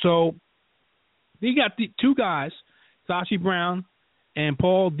Browns. So you got the two guys, Sashi Brown and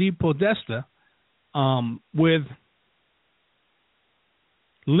Paul DePodesta, with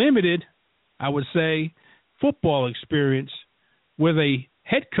limited, I would say, football experience with a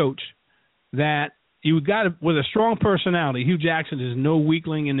head coach that you got with a strong personality. Hugh Jackson is no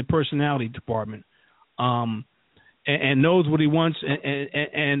weakling in the personality department, and knows what he wants.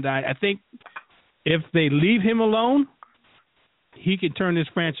 And I think if they leave him alone, he can turn this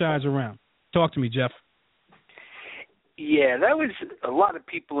franchise around. Talk to me, Jeff. Yeah, that was a lot of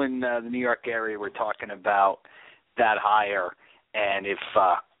people in the New York area were talking about that hire, and if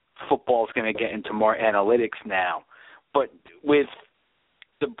football is going to get into more analytics now. But with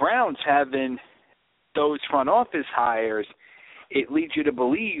the Browns having those front office hires, it leads you to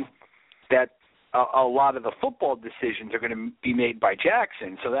believe that a lot of the football decisions are going to be made by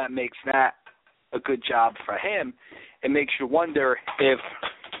Jackson. So that makes that a good job for him. It makes you wonder if,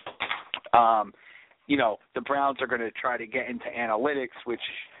 the Browns are going to try to get into analytics, which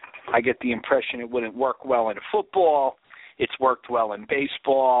I get the impression it wouldn't work well in football. It's worked well in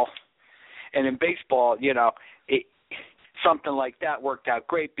baseball. And in baseball, something like that worked out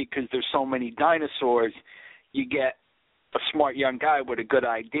great because there's so many dinosaurs. You get a smart young guy with a good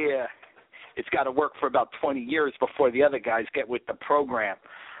idea. It's got to work for about 20 years before the other guys get with the program.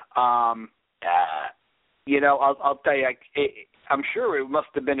 I'll tell you, I'm sure it must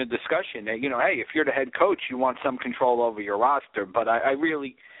have been a discussion that, hey, if you're the head coach, you want some control over your roster. But I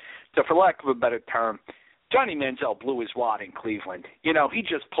really, for lack of a better term, Johnny Manziel blew his wad in Cleveland. He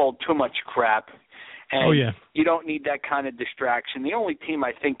just pulled too much crap. And you don't need that kind of distraction. The only team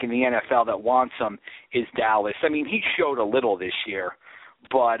I think in the NFL that wants him is Dallas. I mean, he showed a little this year,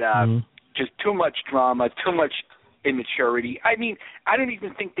 but just too much drama, too much immaturity. I mean, I don't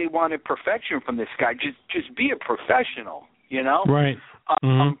even think they wanted perfection from this guy. Just be a professional, Right.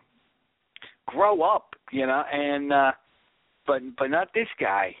 Grow up, and but not this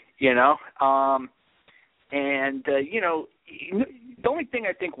guy, And the only thing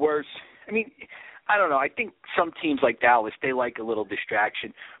I think worse, I don't know. I think some teams like Dallas, they like a little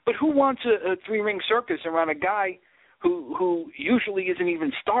distraction. But who wants a three-ring circus around a guy who usually isn't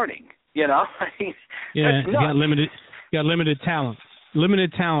even starting? You got limited talent.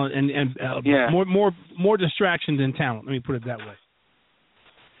 Limited talent and more distraction than talent. Let me put it that way.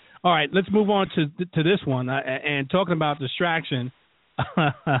 All right, let's move on to this one. And talking about distraction,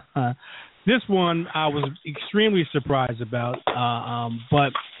 this one I was extremely surprised about.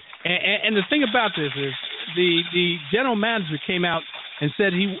 But the thing about this is the general manager came out and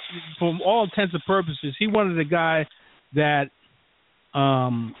said he, from all intents and purposes, he wanted a guy that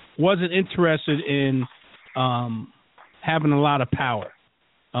wasn't interested in having a lot of power,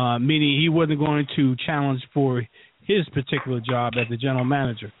 meaning he wasn't going to challenge for his particular job as the general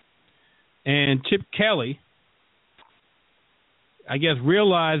manager. And Chip Kelly, I guess,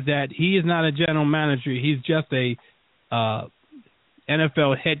 realized that he is not a general manager. He's just a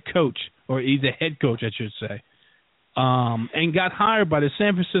NFL head coach, or he's a head coach, I should say, and got hired by the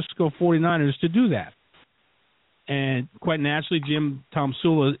San Francisco 49ers to do that. And quite naturally, Jim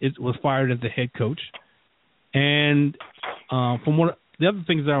Tomsula was fired as the head coach. And from one of the other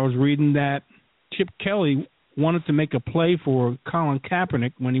things that I was reading, that Chip Kelly wanted to make a play for Colin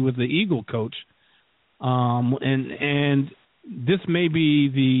Kaepernick when he was the Eagle coach. And this may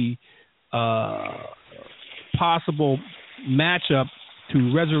be the possible matchup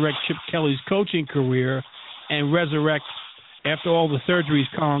to resurrect Chip Kelly's coaching career and resurrect, after all the surgeries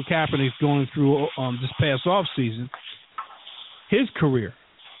Colin Kaepernick's going through this past offseason, his career.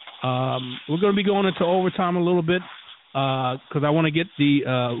 We're going to be going into overtime a little bit because I want to get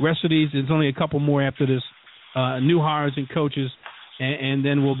the rest of these. There's only a couple more after this, new hires and coaches, and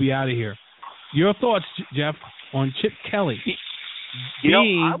then we'll be out of here. Your thoughts, Jeff, on Chip Kelly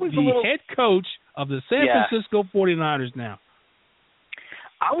being the head coach of the San Francisco 49ers now?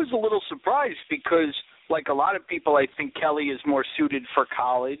 I was a little surprised because, like a lot of people, I think Kelly is more suited for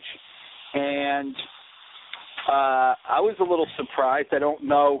college. And I was a little surprised. I don't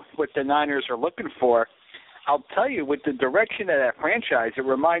know what the Niners are looking for. I'll tell you, with the direction of that franchise, it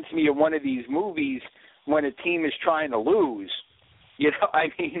reminds me of one of these movies when a team is trying to lose.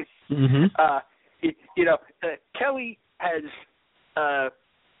 Kelly has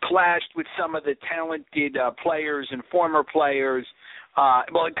clashed with some of the talented players and former players.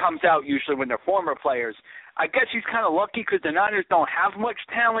 It comes out usually when they're former players. I guess he's kind of lucky because the Niners don't have much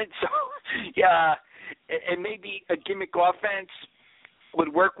talent. So, and maybe a gimmick offense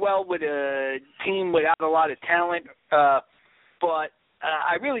would work well with a team without a lot of talent. But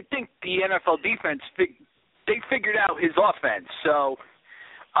I really think the NFL defense, they figured out his offense. So,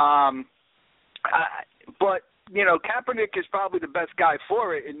 but, Kaepernick is probably the best guy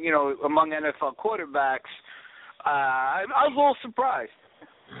for it, and, among NFL quarterbacks. I was a little surprised.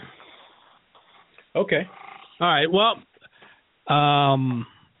 Okay. All right. Well,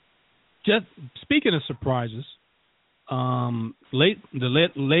 just speaking of surprises, the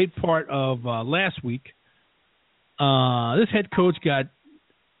late part of last week, this head coach got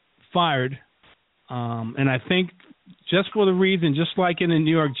fired, and I think just for the reason, just like in the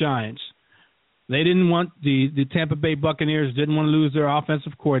New York Giants, they didn't want the Tampa Bay Buccaneers didn't want to lose their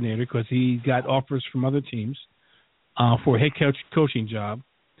offensive coordinator because he got offers from other teams for a head coaching job,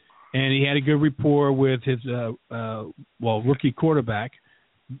 and he had a good rapport with his rookie quarterback,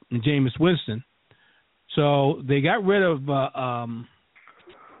 Jameis Winston. So they got rid of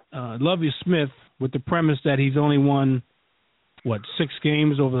Lovie Smith with the premise that he's only won 6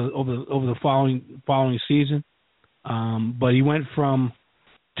 games over the following season, but he went from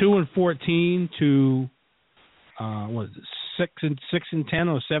 2-14 to 6-10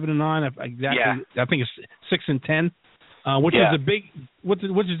 or 7-9. Exactly, yeah. I think it's 6-10, which is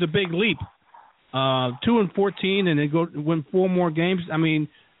a big leap. 2-14 and then go win 4 more games. I mean,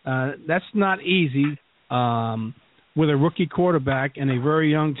 that's not easy with a rookie quarterback and a very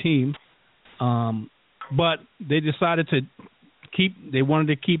young team. But they decided they wanted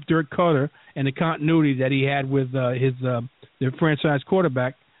to keep Dirk Cutter and the continuity that he had with their franchise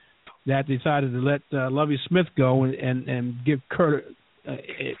quarterback. That decided to let Lovie Smith go and give Cutter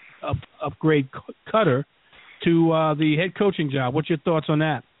upgrade Cutter to the head coaching job. What's your thoughts on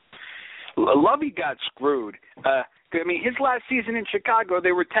that? Lovie got screwed. His last season in Chicago,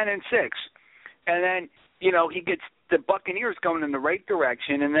 they were 10-6, and then he gets the Buccaneers going in the right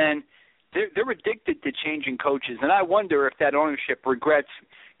direction, and then they're addicted to changing coaches, and I wonder if that ownership regrets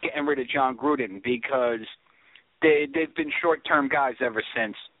getting rid of John Gruden because they've been short-term guys ever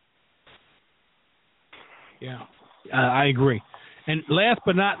since. Yeah, I agree. And last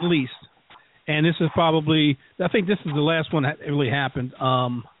but not least, and this is probably, I think this is the last one that really happened,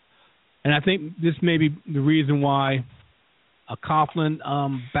 and I think this may be the reason why Coughlin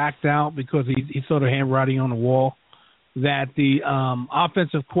backed out because he saw the handwriting on the wall, that the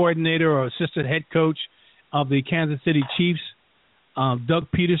offensive coordinator or assistant head coach of the Kansas City Chiefs, Doug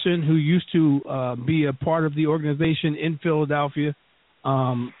Peterson, who used to be a part of the organization in Philadelphia,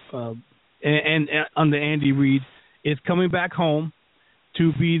 and under Andy Reid, is coming back home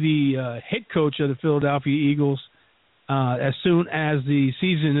to be the head coach of the Philadelphia Eagles as soon as the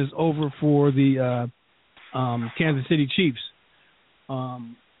season is over for the Kansas City Chiefs.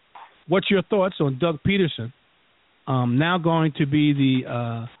 What's your thoughts on Doug Peterson now going to be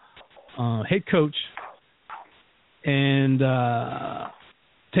the head coach and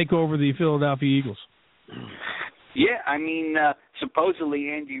take over the Philadelphia Eagles? Yeah, supposedly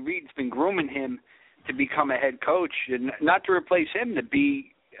Andy Reid's been grooming him to become a head coach, and not to replace him, to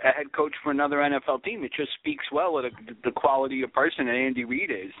be a head coach for another NFL team. It just speaks well of the quality of person that Andy Reid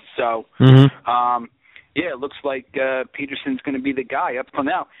is. So, it looks like Peterson's going to be the guy. Up till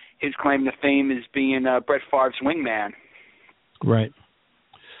now, his claim to fame is being Brett Favre's wingman. Right.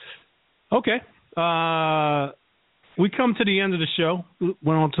 Okay. We come to the end of the show.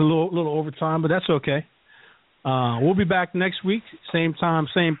 Went on to a little overtime, but that's okay. We'll be back next week, same time,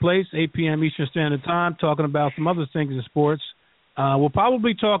 same place, 8 p.m. Eastern Standard Time, talking about some other things in sports. We'll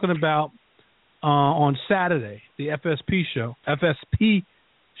probably be talking about on Saturday, the FSP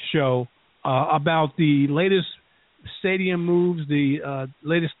show, about the latest stadium moves, the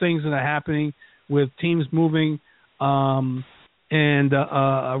latest things that are happening with teams moving and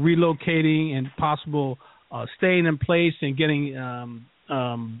relocating and possible staying in place and getting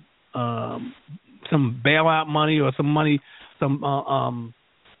some bailout money or some money, some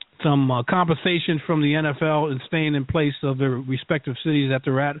compensation from the NFL and staying in place of their respective cities that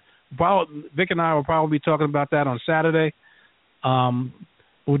they're at. Vic and I will probably be talking about that on Saturday.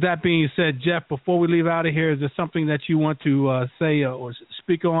 With that being said, Jeff, before we leave out of here, is there something that you want to say or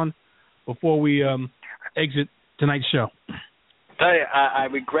speak on before we exit tonight's show? I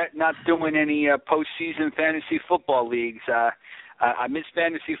regret not doing any postseason fantasy football leagues. I miss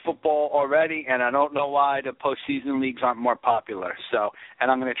fantasy football already, and I don't know why the postseason leagues aren't more popular. So, and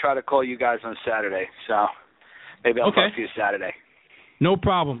I'm going to try to call you guys on Saturday. So maybe I'll talk to you Saturday. No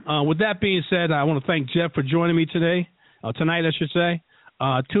problem. With that being said, I want to thank Jeff for joining me tonight, I should say.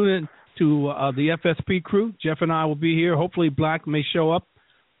 Tune in to the FSP crew. Jeff and I will be here. Hopefully Black may show up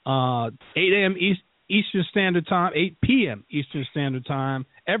 8 a.m. Eastern Standard Time, 8 p.m. Eastern Standard Time,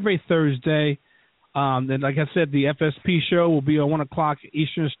 every Thursday. Then, like I said, the FSP show will be at 1 o'clock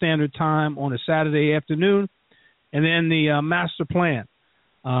Eastern Standard Time on a Saturday afternoon. And then the Master Plan.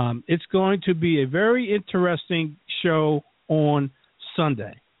 It's going to be a very interesting show on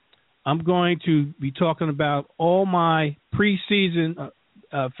Sunday. I'm going to be talking about all my preseason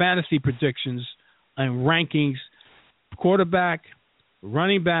fantasy predictions and rankings, quarterback,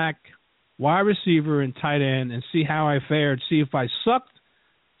 running back, wide receiver, and tight end, and see how I fared, see if I sucked,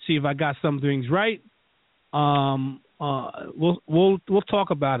 see if I got some things right. We'll talk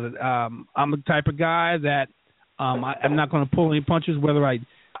about it. I'm the type of guy that I'm not going to pull any punches, whether I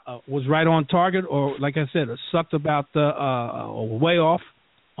was right on target or, like I said, sucked about way off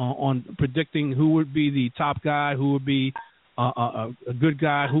on predicting who would be the top guy, who would be a good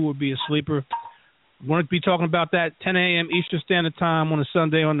guy, who would be a sleeper. We're going to be talking about that 10 a.m. Eastern Standard Time on a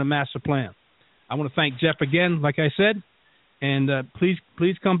Sunday on the Master Plan. I want to thank Jeff again, like I said, and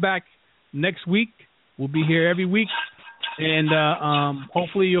please come back next week. We'll be here every week, and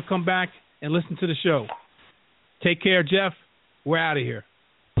hopefully you'll come back and listen to the show. Take care, Jeff. We're out of here.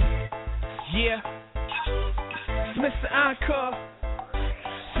 Yeah, it's Mr. Encore,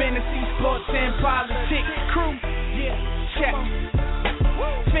 Fantasy Sports and Politics Crew. Yeah, check.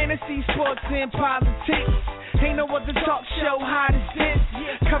 Fantasy Sports and Politics. Ain't no other talk show hot as this.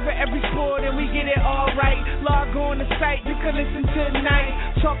 Cover every sport and we get it all right. Log on the site, you can listen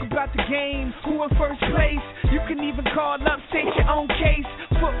tonight. Talk about the game, who in first place. You can even call up, state your own case.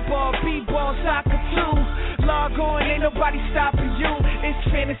 Football, b-ball, soccer too. Log on, ain't nobody stopping you. It's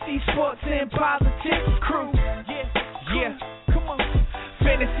Fantasy Sports and Politics Crew. Yeah, come on.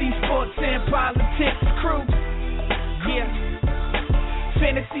 Fantasy Sports and Politics Crew. Yeah.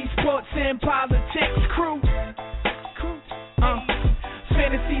 Fantasy Sports and Politics Crew.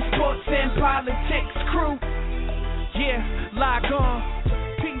 Fantasy Sports and Politics Crew. Yeah, log on.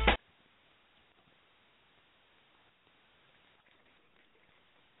 Peace.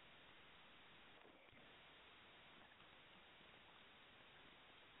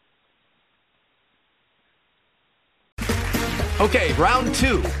 Okay, round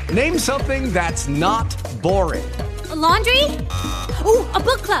two. Name something that's not boring. A laundry? Ooh, a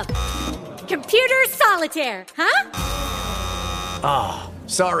book club. Computer solitaire, huh? Ah, oh,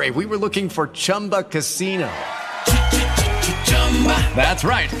 sorry, we were looking for Chumba Casino. That's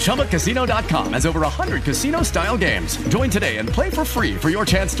right, ChumbaCasino.com has over 100 casino-style games. Join today and play for free for your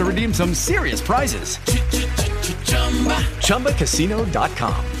chance to redeem some serious prizes.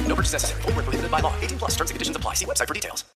 ChumbaCasino.com. No purchase necessary. Void where prohibited by law. 18+ terms and conditions apply. See website for details.